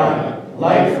from God,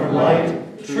 light from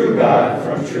light, true God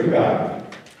from true God.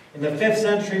 In the 5th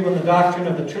century, when the doctrine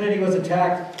of the Trinity was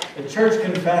attacked, the Church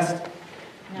confessed,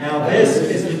 Now this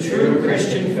is the true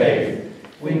Christian faith.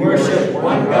 We worship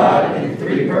one God in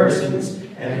 3 persons,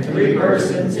 and 3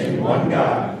 persons in one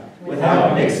God,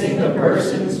 without mixing the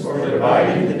persons or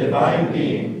dividing the divine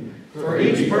being. For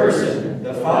each person,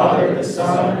 the Father, the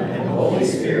Son, and Holy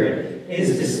Spirit,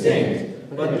 is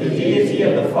distinct, but the deity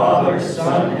of the Father,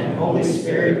 Son, and Holy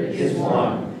Spirit is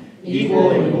one,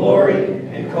 equal in glory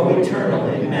and co-eternal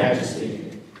in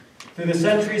majesty. Through the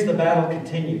centuries, the battle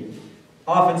continued.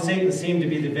 Often Satan seemed to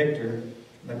be the victor.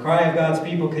 The cry of God's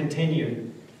people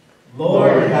continued,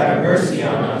 Lord, have mercy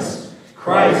on us.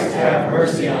 Christ, have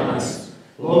mercy on us.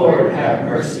 Lord, have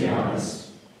mercy on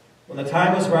us. When the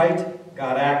time was right,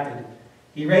 God acted.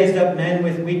 He raised up men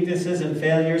with weaknesses and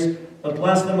failures, but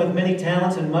blessed them with many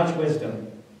talents and much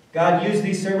wisdom. God used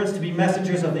these servants to be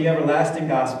messengers of the everlasting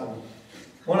gospel.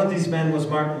 One of these men was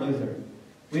Martin Luther.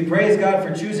 We praise God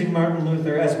for choosing Martin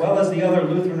Luther, as well as the other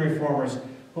Lutheran reformers,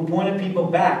 who pointed people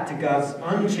back to God's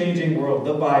unchanging word,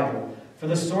 the Bible, for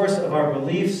the source of our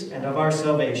beliefs and of our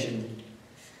salvation.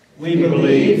 We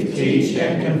believe, teach,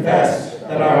 and confess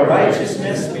that our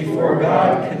righteousness before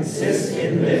God consists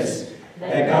in this,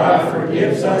 that God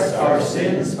forgives us our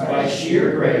sins by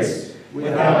sheer grace,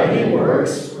 without any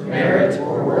works, merit,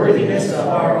 or worthiness of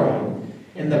our own,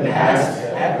 in the past,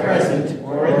 at present,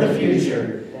 or in the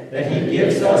future, that he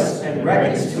gives us and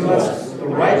reckons to us the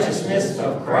righteousness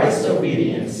of Christ's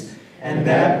obedience, and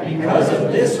that because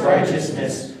of this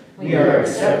righteousness we are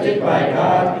accepted by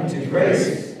God into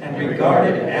grace and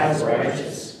regarded as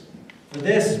righteous. For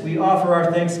this we offer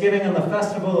our thanksgiving on the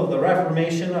festival of the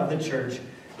Reformation of the Church,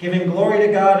 giving glory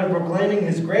to God and proclaiming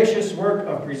his gracious work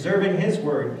of preserving his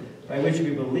word, by which we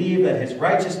believe that his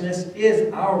righteousness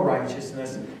is our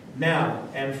righteousness, now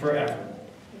and forever.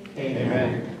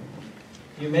 Amen.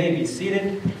 You may be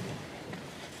seated,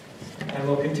 and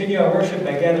we'll continue our worship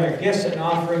by gathering gifts and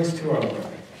offerings to our Lord.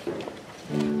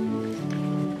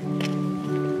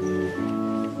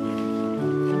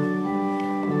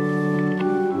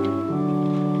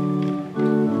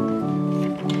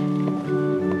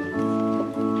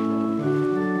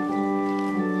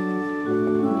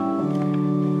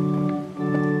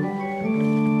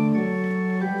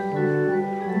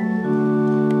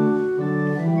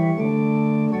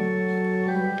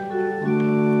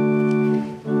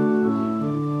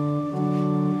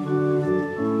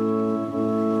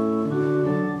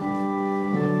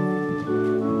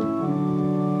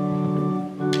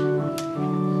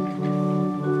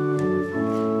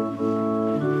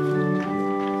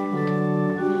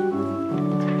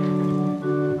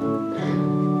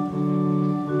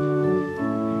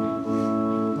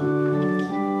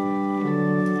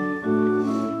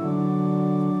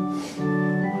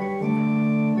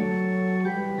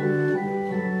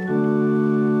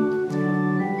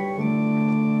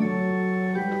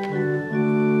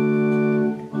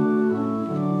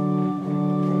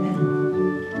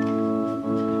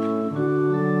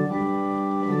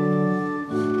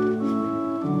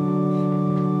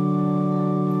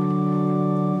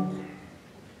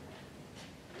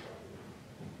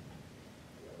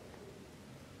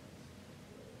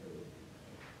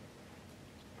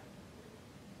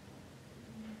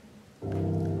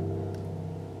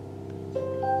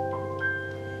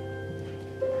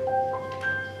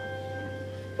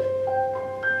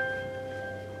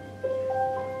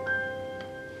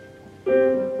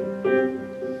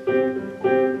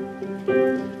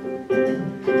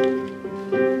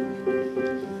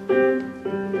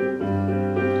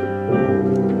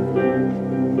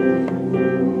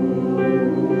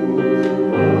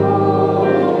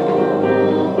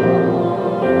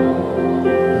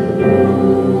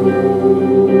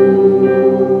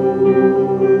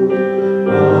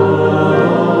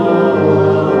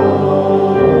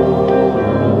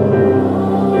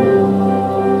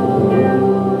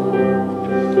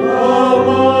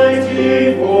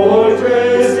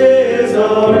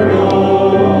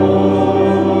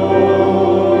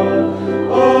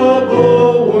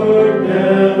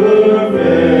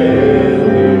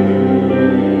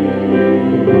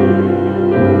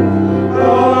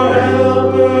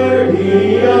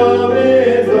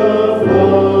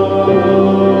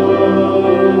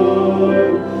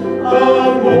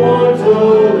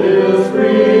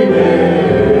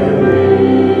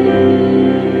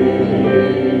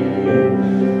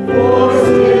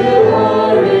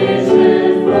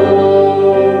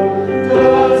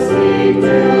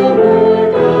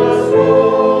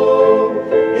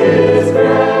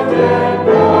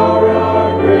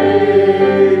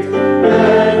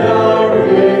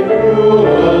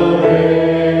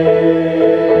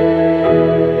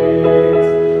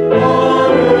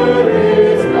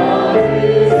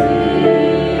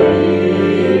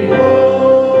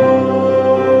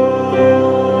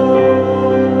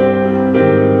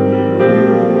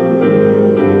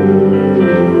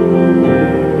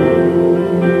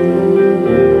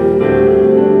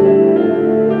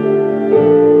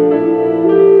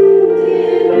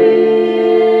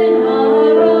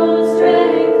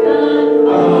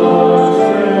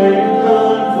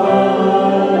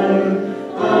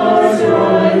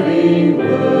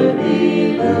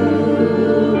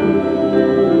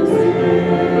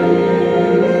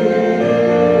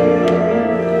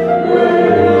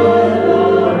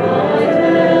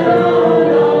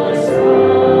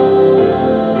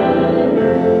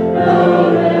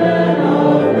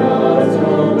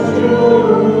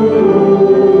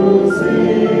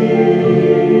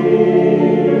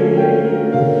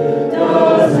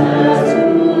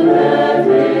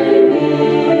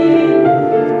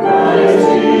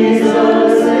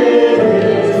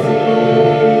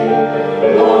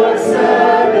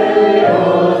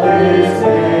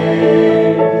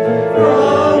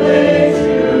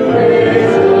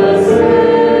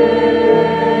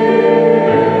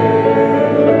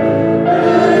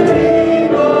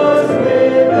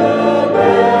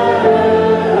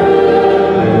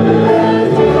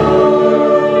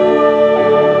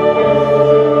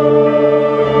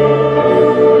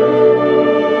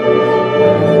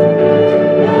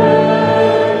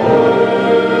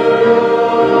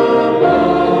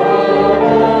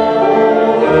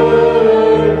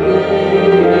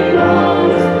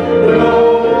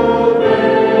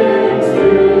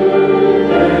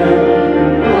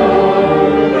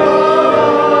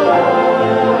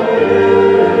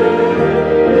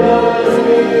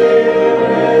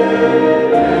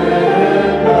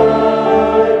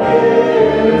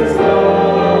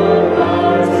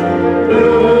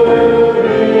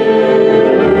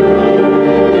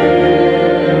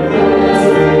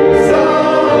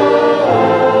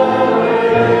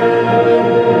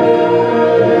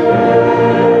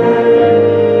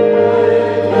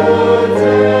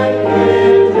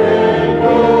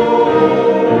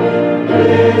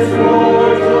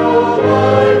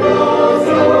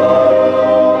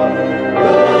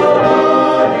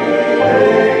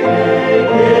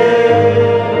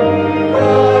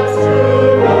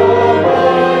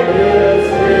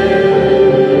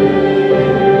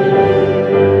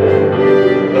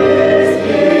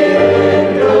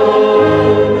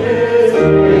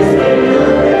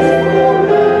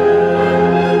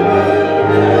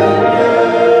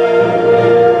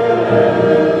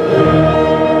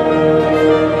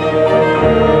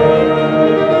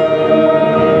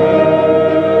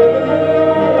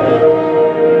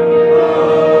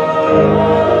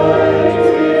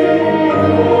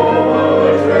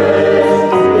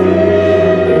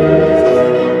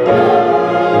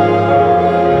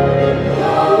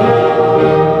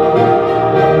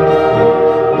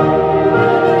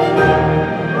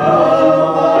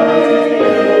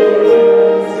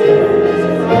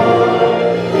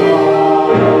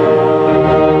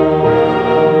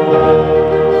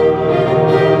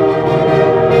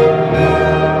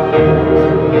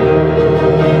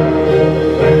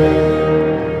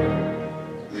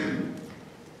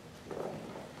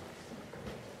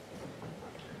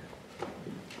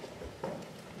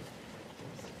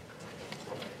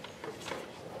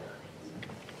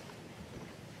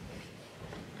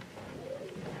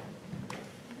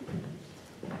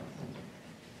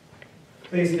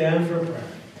 Please stand for prayer.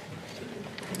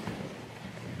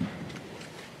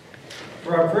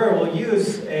 For our prayer, we'll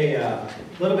use a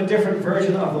little bit different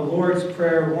version of the Lord's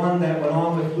Prayer, one that went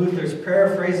on with Luther's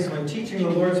prayer phrases when teaching the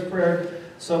Lord's Prayer.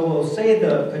 So we'll say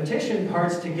the petition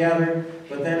parts together,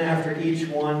 but then after each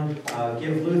one,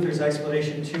 give Luther's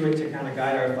explanation to it to kind of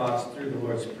guide our thoughts through the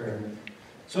Lord's Prayer.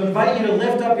 So I invite you to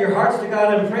lift up your hearts to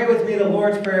God and pray with me the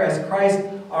Lord's Prayer as Christ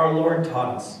our Lord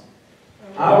taught us.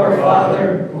 Our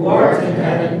Father, who art in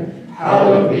heaven,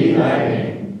 hallowed be thy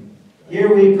name.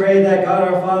 Here we pray that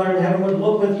God our Father in heaven would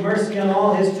look with mercy on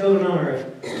all his children on earth.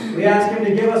 We ask him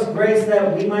to give us grace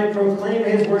that we might proclaim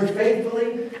his word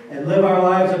faithfully and live our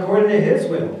lives according to his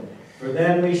will. For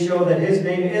then we show that his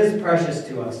name is precious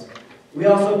to us. We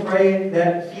also pray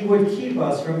that he would keep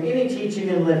us from any teaching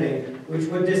and living which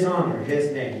would dishonor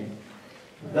his name.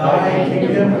 Thy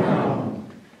kingdom come.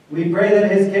 We pray that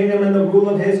his kingdom and the rule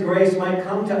of his grace might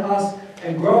come to us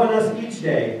and grow in us each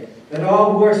day, that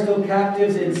all who are still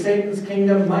captives in Satan's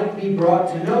kingdom might be brought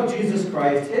to know Jesus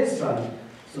Christ, his Son,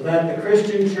 so that the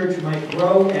Christian church might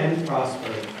grow and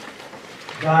prosper.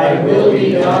 Thy will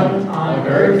be done on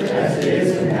earth as it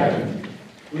is in heaven.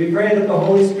 We pray that the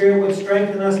Holy Spirit would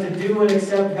strengthen us to do and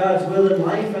accept God's will in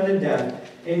life and in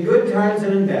death, in good times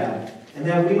and in bad, and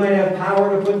that we might have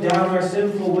power to put down our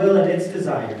sinful will and its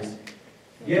desires.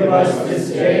 Give us this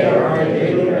day our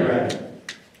daily bread.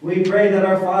 We pray that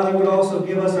our Father would also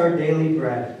give us our daily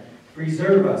bread,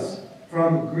 preserve us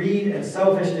from greed and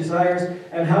selfish desires,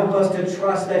 and help us to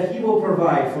trust that he will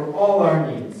provide for all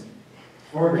our needs.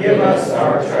 Forgive us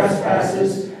our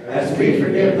trespasses, as we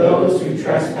forgive those who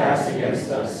trespass against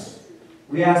us.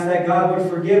 We ask that God would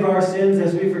forgive our sins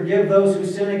as we forgive those who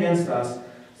sin against us,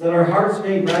 so that our hearts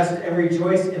may rest and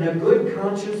rejoice in a good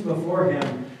conscience before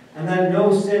him, and that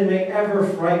no sin may ever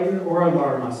frighten or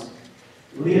alarm us.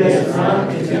 Lead us not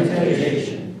into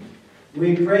temptation.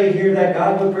 We pray here that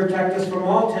God would protect us from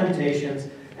all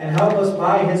temptations and help us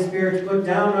by his Spirit to put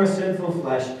down our sinful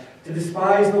flesh, to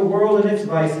despise the world and its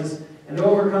vices, and to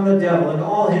overcome the devil and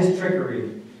all his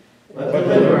trickery. But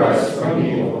deliver us from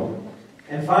evil.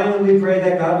 And finally, we pray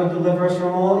that God would deliver us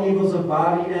from all evils of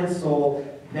body and soul,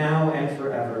 now and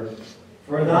forever.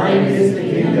 For thine is the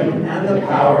kingdom, and the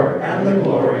power, and the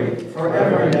glory,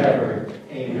 forever and ever.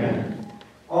 Amen.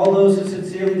 All those who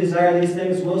sincerely desire these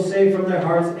things will say from their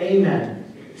hearts,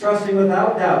 Amen, trusting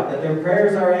without doubt that their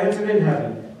prayers are answered in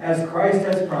heaven, as Christ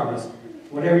has promised.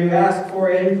 Whatever you ask for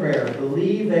in prayer,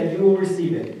 believe that you will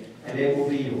receive it, and it will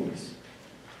be yours.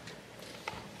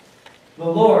 The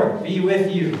Lord be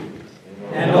with you.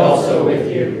 And also with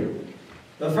you.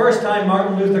 The first time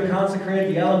Martin Luther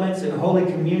consecrated the elements in Holy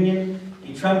Communion,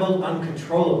 he trembled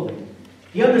uncontrollably.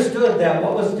 He understood that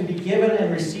what was to be given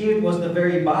and received was the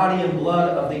very body and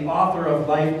blood of the author of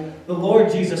life, the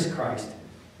Lord Jesus Christ.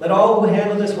 Let all who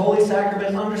handle this holy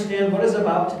sacrament understand what is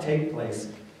about to take place.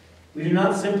 We do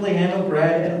not simply handle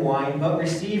bread and wine, but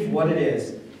receive what it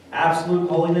is, absolute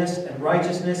holiness and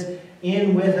righteousness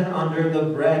in, with, and under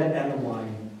the bread and the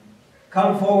wine.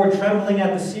 Come forward trembling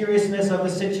at the seriousness of the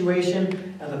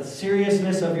situation and the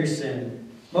seriousness of your sin.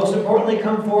 Most importantly,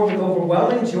 come forward with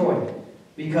overwhelming joy,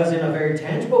 because in a very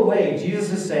tangible way,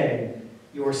 Jesus is saying,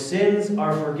 your sins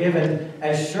are forgiven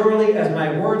as surely as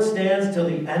my word stands till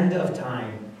the end of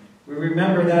time. We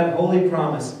remember that holy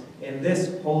promise in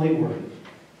this holy word.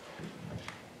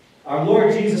 Our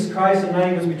Lord Jesus Christ, the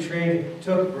night he was betrayed,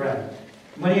 took bread.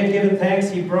 When he had given thanks,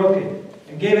 he broke it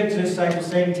and gave it to his disciples,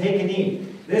 saying, take and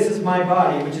eat. This is my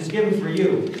body, which is given for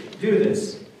you. Do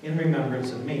this in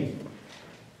remembrance of me.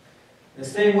 In the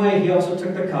same way, he also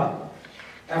took the cup.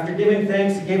 After giving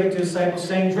thanks, he gave it to his disciples,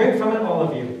 saying, drink from it, all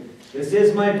of you. This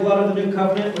is my blood of the new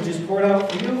covenant, which is poured out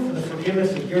for you for the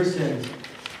forgiveness of your sins.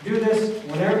 Do this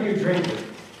whenever you drink it,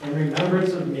 in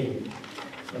remembrance of me.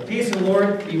 The peace of the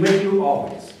Lord be with you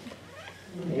always.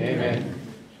 Amen.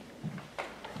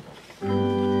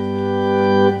 Amen.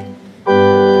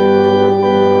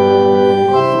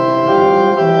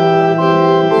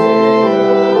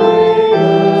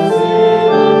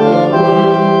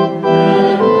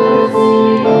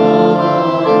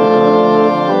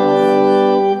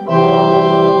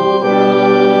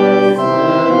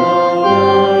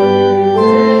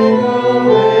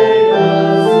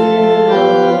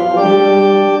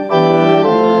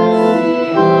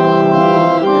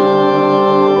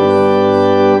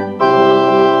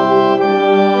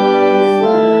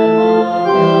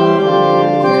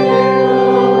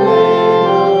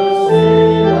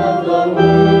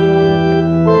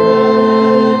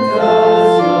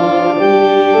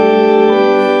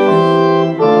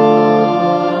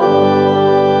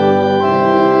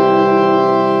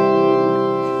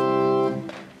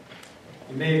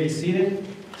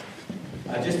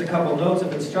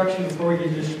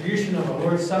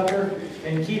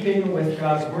 In keeping with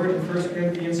God's word in 1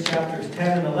 Corinthians chapters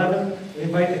 10 and 11, we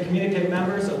invite the communicant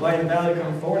members of Light and Valley to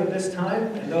come forward at this time,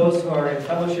 and those who are in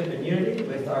fellowship and unity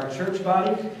with our church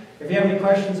body. If you have any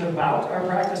questions about our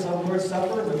practice of Lord's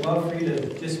Supper, we'd love for you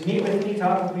to just meet with me,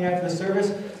 talk with me after the service,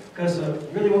 because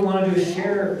really what we want to do is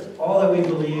share all that we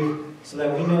believe so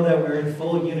that we know that we're in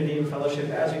full unity and fellowship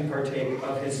as we partake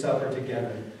of his supper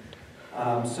together.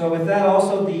 So with that,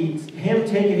 also the hymn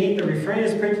Take and Eat, the refrain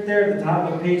is printed there at the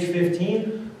top of page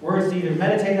 15. Words to either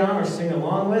meditate on or sing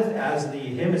along with as the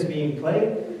hymn is being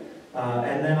played.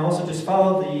 And then also just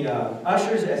follow the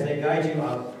ushers as they guide you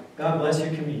up. God bless your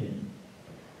communion.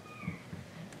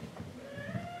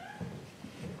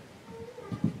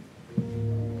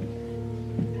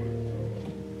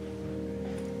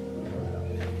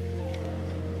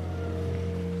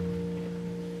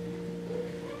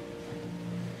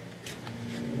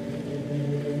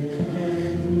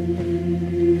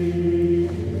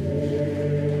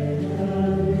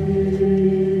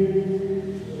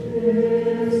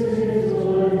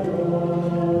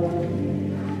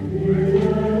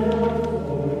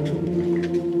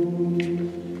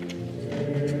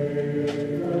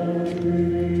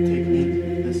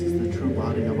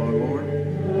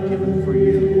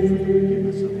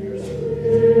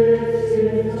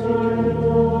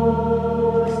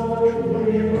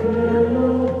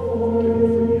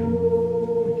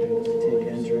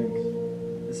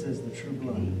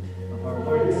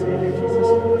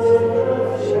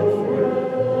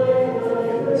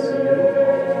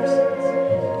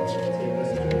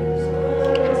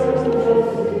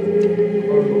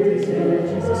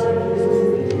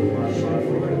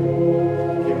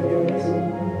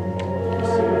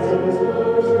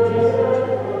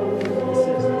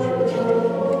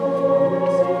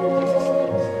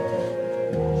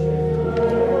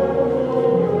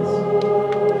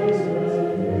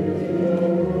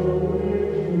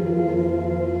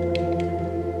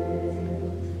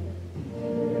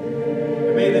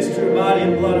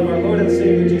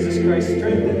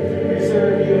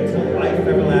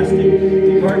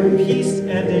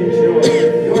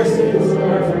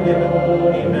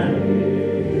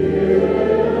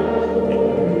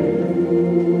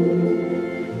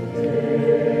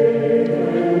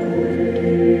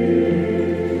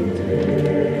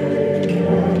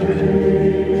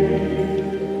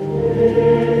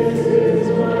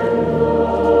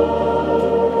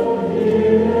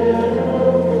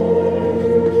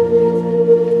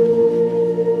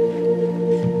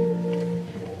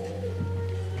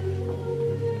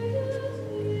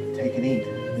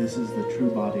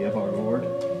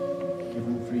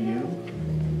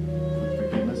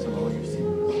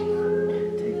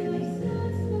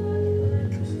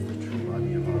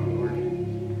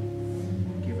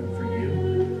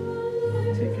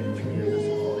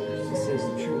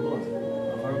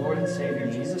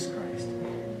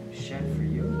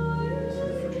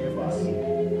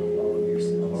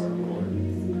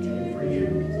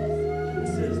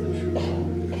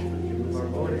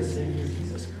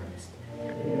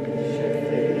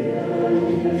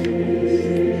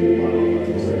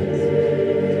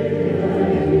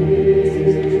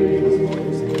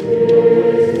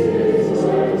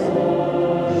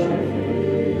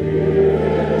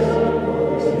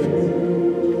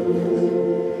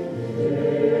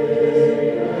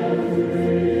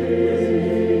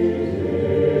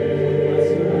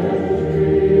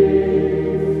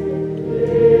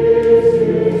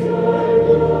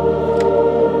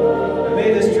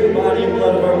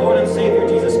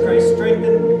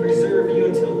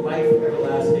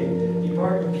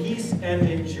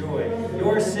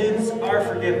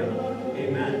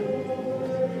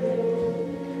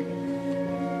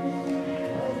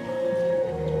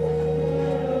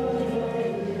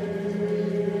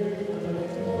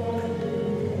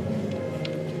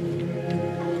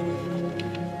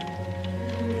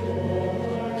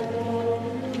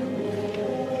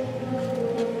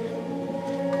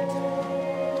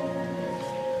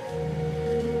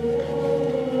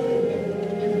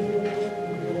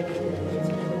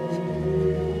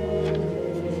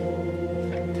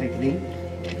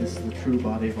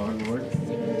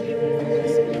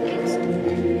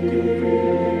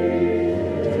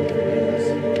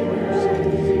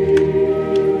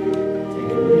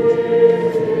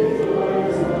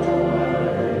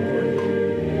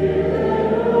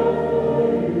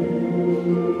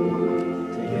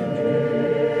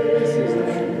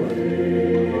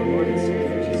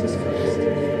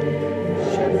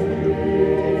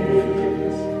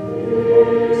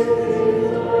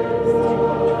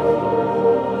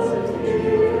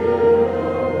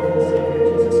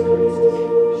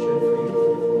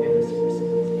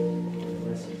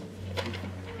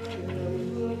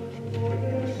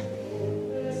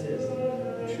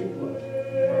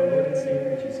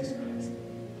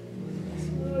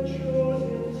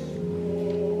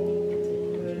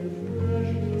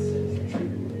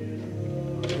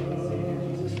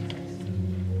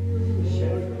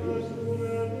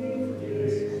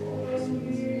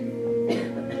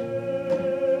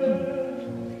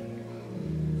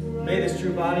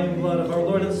 body and blood of our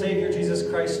Lord and Savior Jesus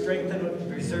Christ strengthen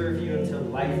and preserve you until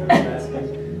life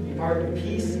everlasting. Depart in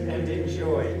peace and in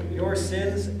joy. Your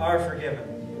sins are forgiven.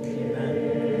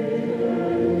 Amen.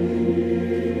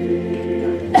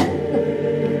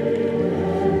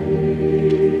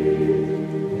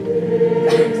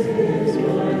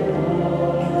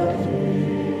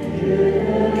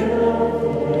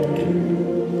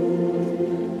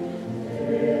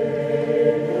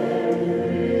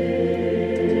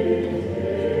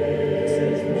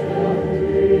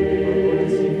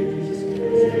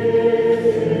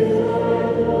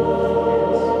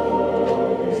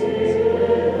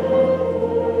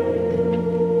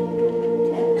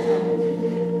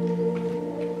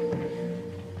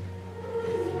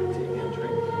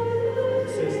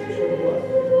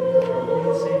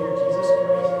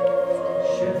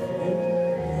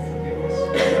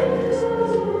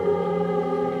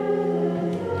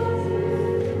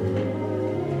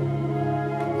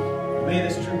 May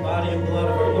this true body and blood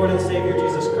of our Lord and Savior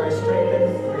Jesus Christ strengthen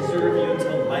and preserve you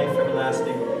until life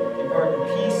everlasting. Depart in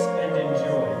peace and in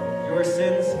joy. Your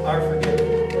sins are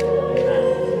forgiven.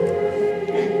 Amen.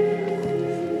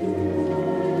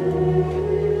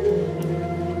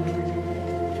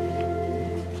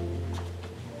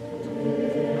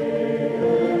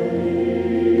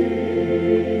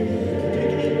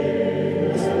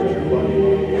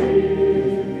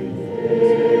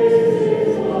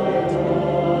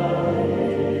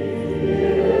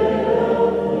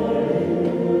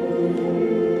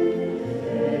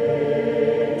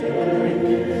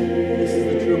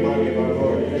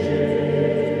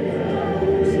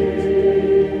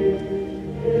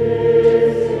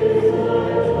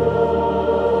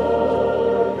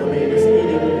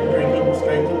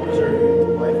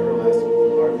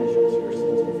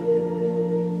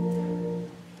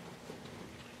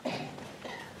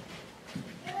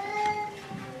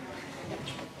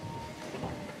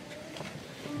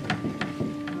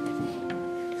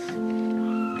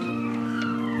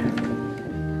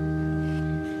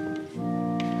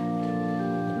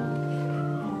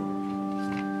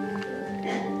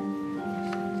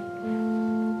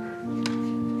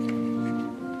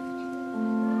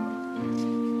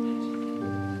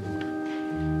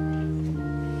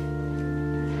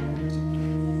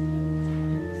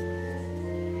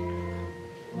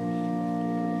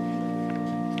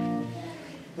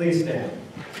 Please stand.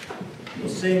 We'll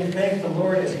sing Thank the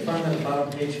Lord as found on the bottom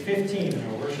page 15 in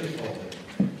our worship folder.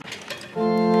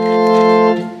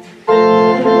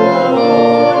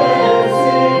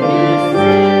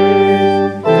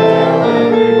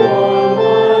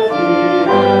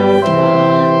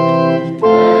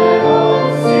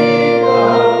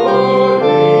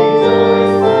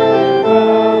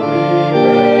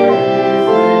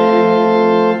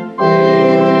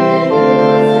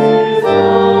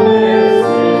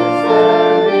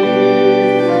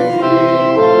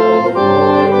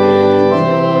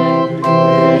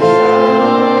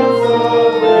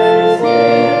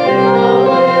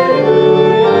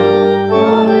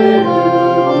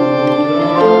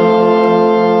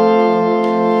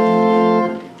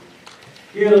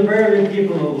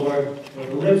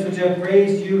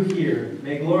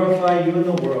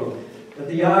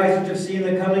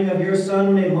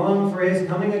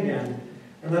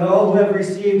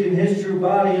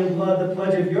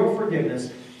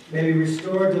 May be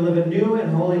restored to live a new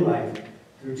and holy life.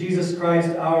 Through Jesus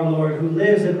Christ our Lord, who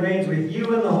lives and reigns with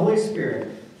you and the Holy Spirit,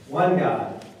 one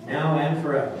God, now and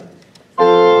forever.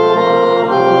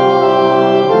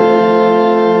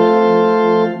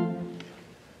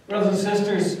 Brothers and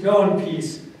sisters, go in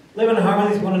peace. Live in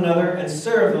harmony with one another and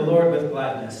serve the Lord with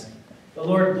gladness. The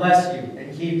Lord bless you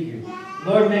and keep you. The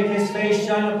Lord make his face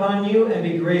shine upon you and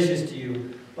be gracious to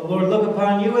you. The Lord look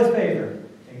upon you with favor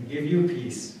and give you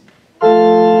peace.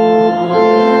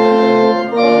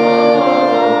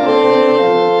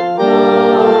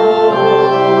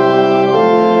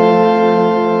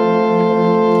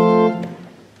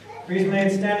 Please remain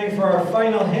standing for our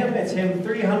final hymn. It's hymn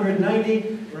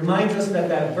 390. Reminds us that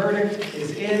that verdict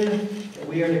is in, that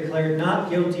we are declared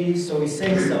not guilty, so we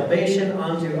sing salvation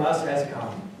unto us has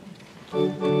come.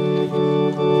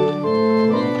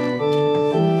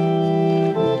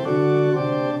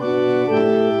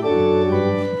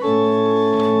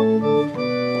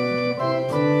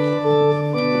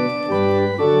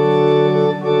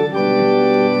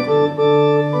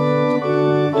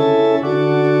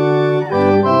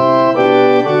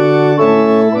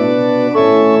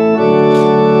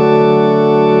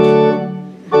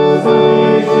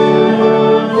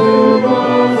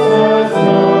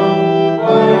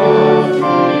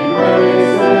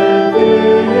 Grace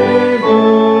and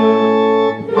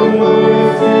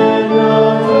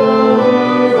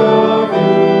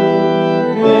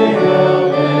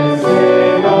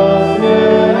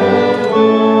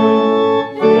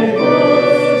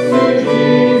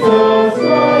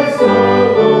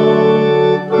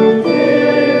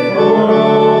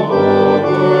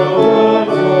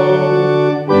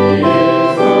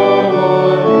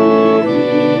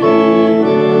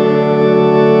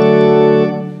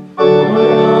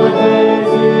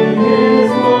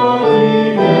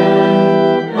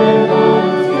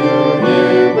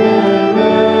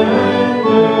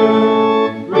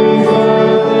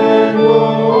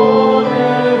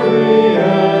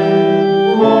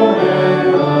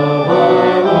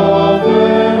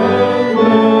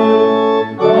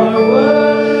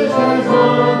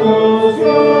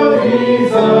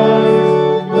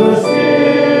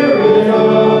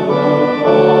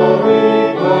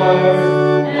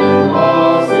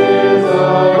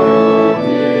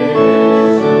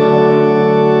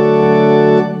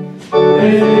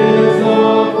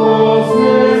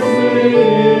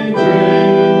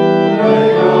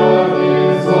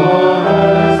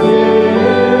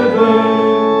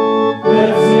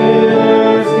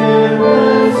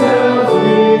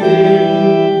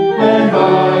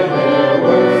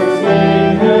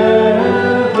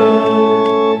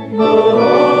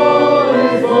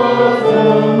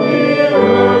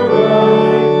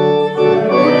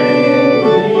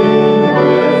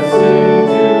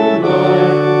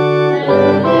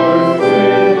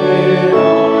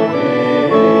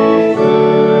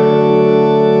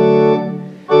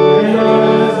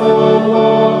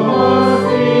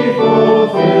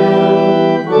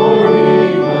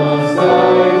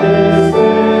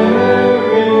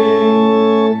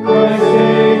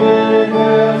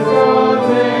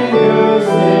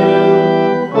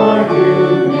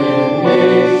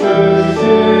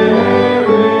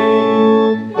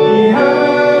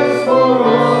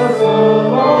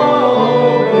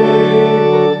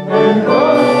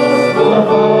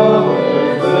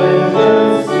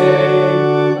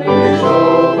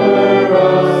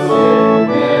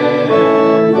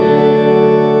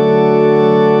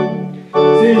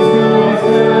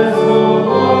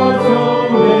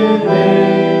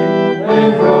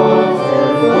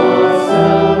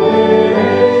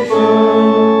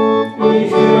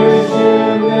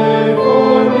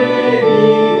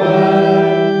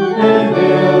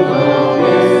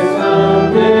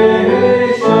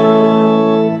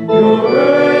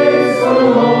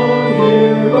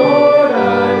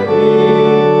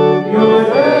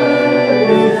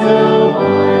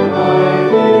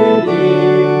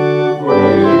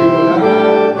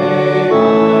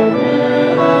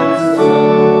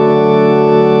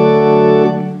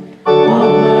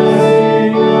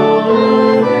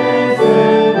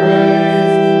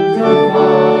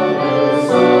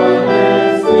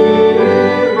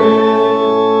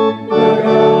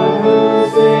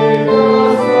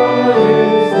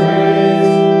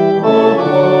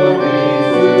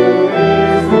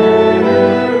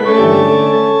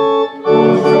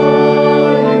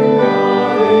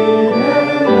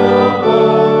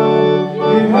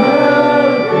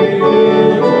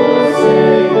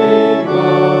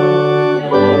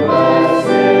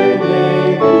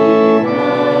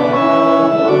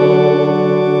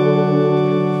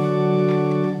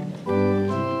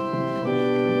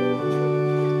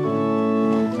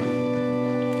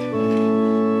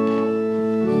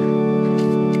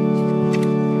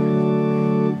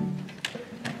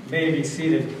be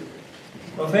seated.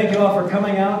 Well, thank you all for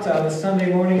coming out this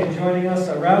Sunday morning and joining us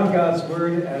around God's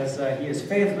Word as He has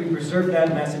faithfully preserved that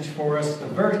message for us. The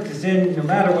verdict is in, no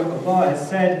matter what the law has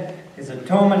said. His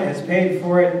atonement has paid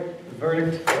for it. The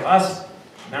verdict for us,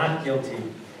 not guilty.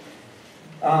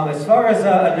 As far as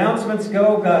announcements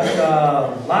go, got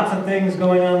lots of things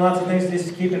going on, lots of things just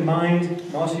to keep in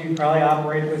mind. Most of you probably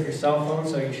operate with your cell phone,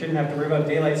 so you shouldn't have to worry about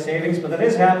daylight savings, but that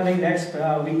is happening next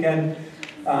weekend.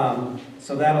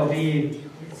 So that'll be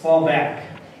fall back.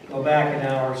 Go back an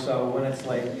hour or so when it's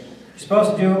like, you're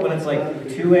supposed to do it when it's like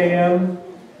 2 a.m.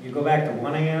 You go back to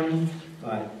 1 a.m.,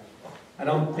 but I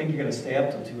don't think you're going to stay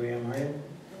up till 2 a.m., are you?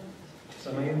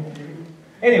 Some of you?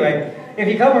 Anyway, if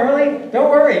you come early, don't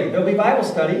worry. There'll be Bible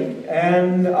study,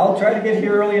 and I'll try to get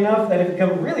here early enough that if you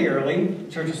come really early,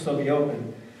 the church will still be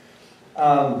open.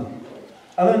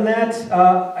 Other than that,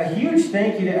 a huge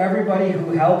thank you to everybody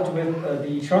who helped with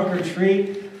the trunk or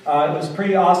treat. It was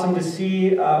pretty awesome to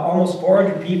see almost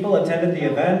 400 people attended the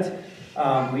event.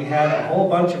 We had a whole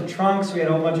bunch of trunks, we had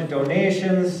a whole bunch of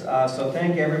donations, so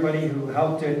thank you everybody who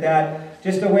helped with that.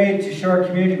 Just a way to show our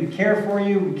community we care for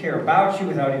you, we care about you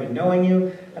without even knowing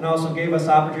you, and also gave us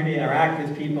opportunity to interact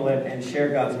with people and share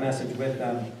God's message with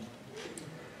them.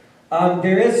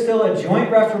 There is still a joint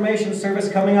Reformation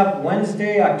service coming up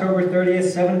Wednesday, October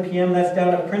 30th, 7 p.m. That's down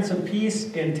at Prince of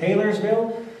Peace in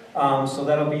Taylorsville. So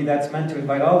that's meant to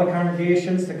invite all the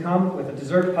congregations to come with a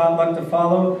dessert potluck to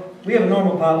follow. We have a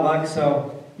normal potluck,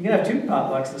 so you can have 2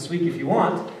 potlucks this week if you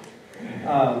want.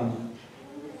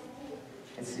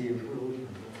 Let's see.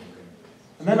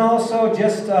 And then also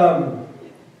just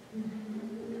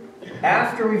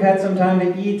after we've had some time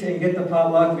to eat and get the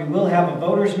potluck, we will have a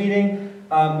voters meeting.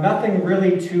 Nothing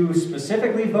really to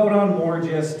specifically vote on, more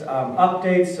just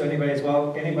updates. So anybody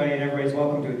and everybody's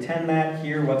welcome to attend that,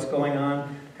 hear what's going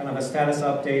on, kind of a status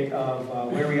update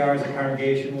of where we are as a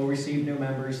congregation. We'll receive new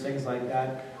members, things like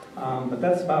that. But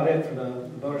that's about it for the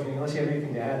voters meeting, unless you have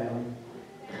anything to add, Ellen.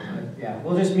 Yeah,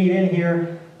 we'll just meet in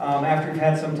here after we've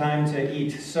had some time to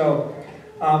eat. So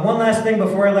one last thing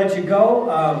before I let you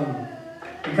go.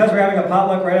 Because we're having a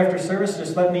potluck right after service,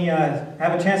 just let me have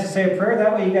a chance to say a prayer.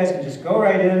 That way you guys can just go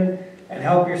right in and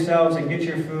help yourselves and get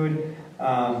your food.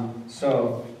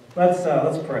 So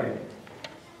let's pray.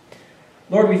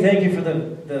 Lord, we thank you for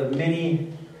the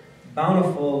many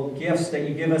bountiful gifts that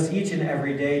you give us each and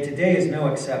every day. Today is no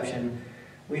exception.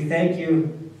 We thank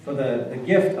you for the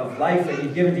gift of life that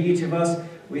you've given to each of us.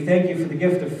 We thank you for the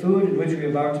gift of food in which we are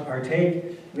about to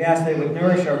partake. We ask that it would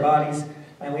nourish our bodies.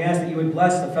 And we ask that you would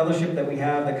bless the fellowship that we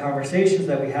have, the conversations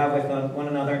that we have with one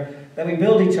another, that we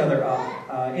build each other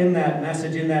up in that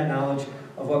message, in that knowledge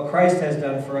of what Christ has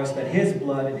done for us, that his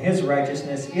blood and his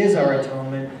righteousness is our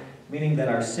atonement, meaning that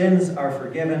our sins are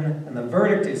forgiven and the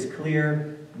verdict is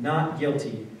clear, not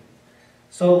guilty.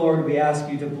 So, Lord, we ask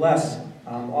you to bless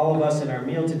all of us in our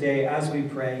meal today as we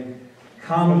pray.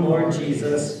 Come, Lord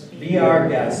Jesus, be our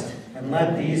guest, and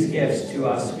let these gifts to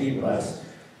us be blessed.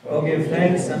 Oh, give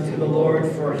thanks unto the Lord,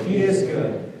 for he is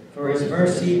good, for his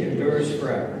mercy endures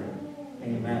forever.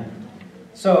 Amen.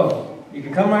 So, you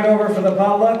can come right over for the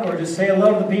potluck, or just say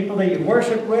hello to the people that you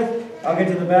worship with. I'll get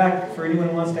to the back for anyone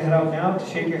who wants to head out now to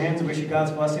shake your hands and wish you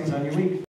God's blessings on your week.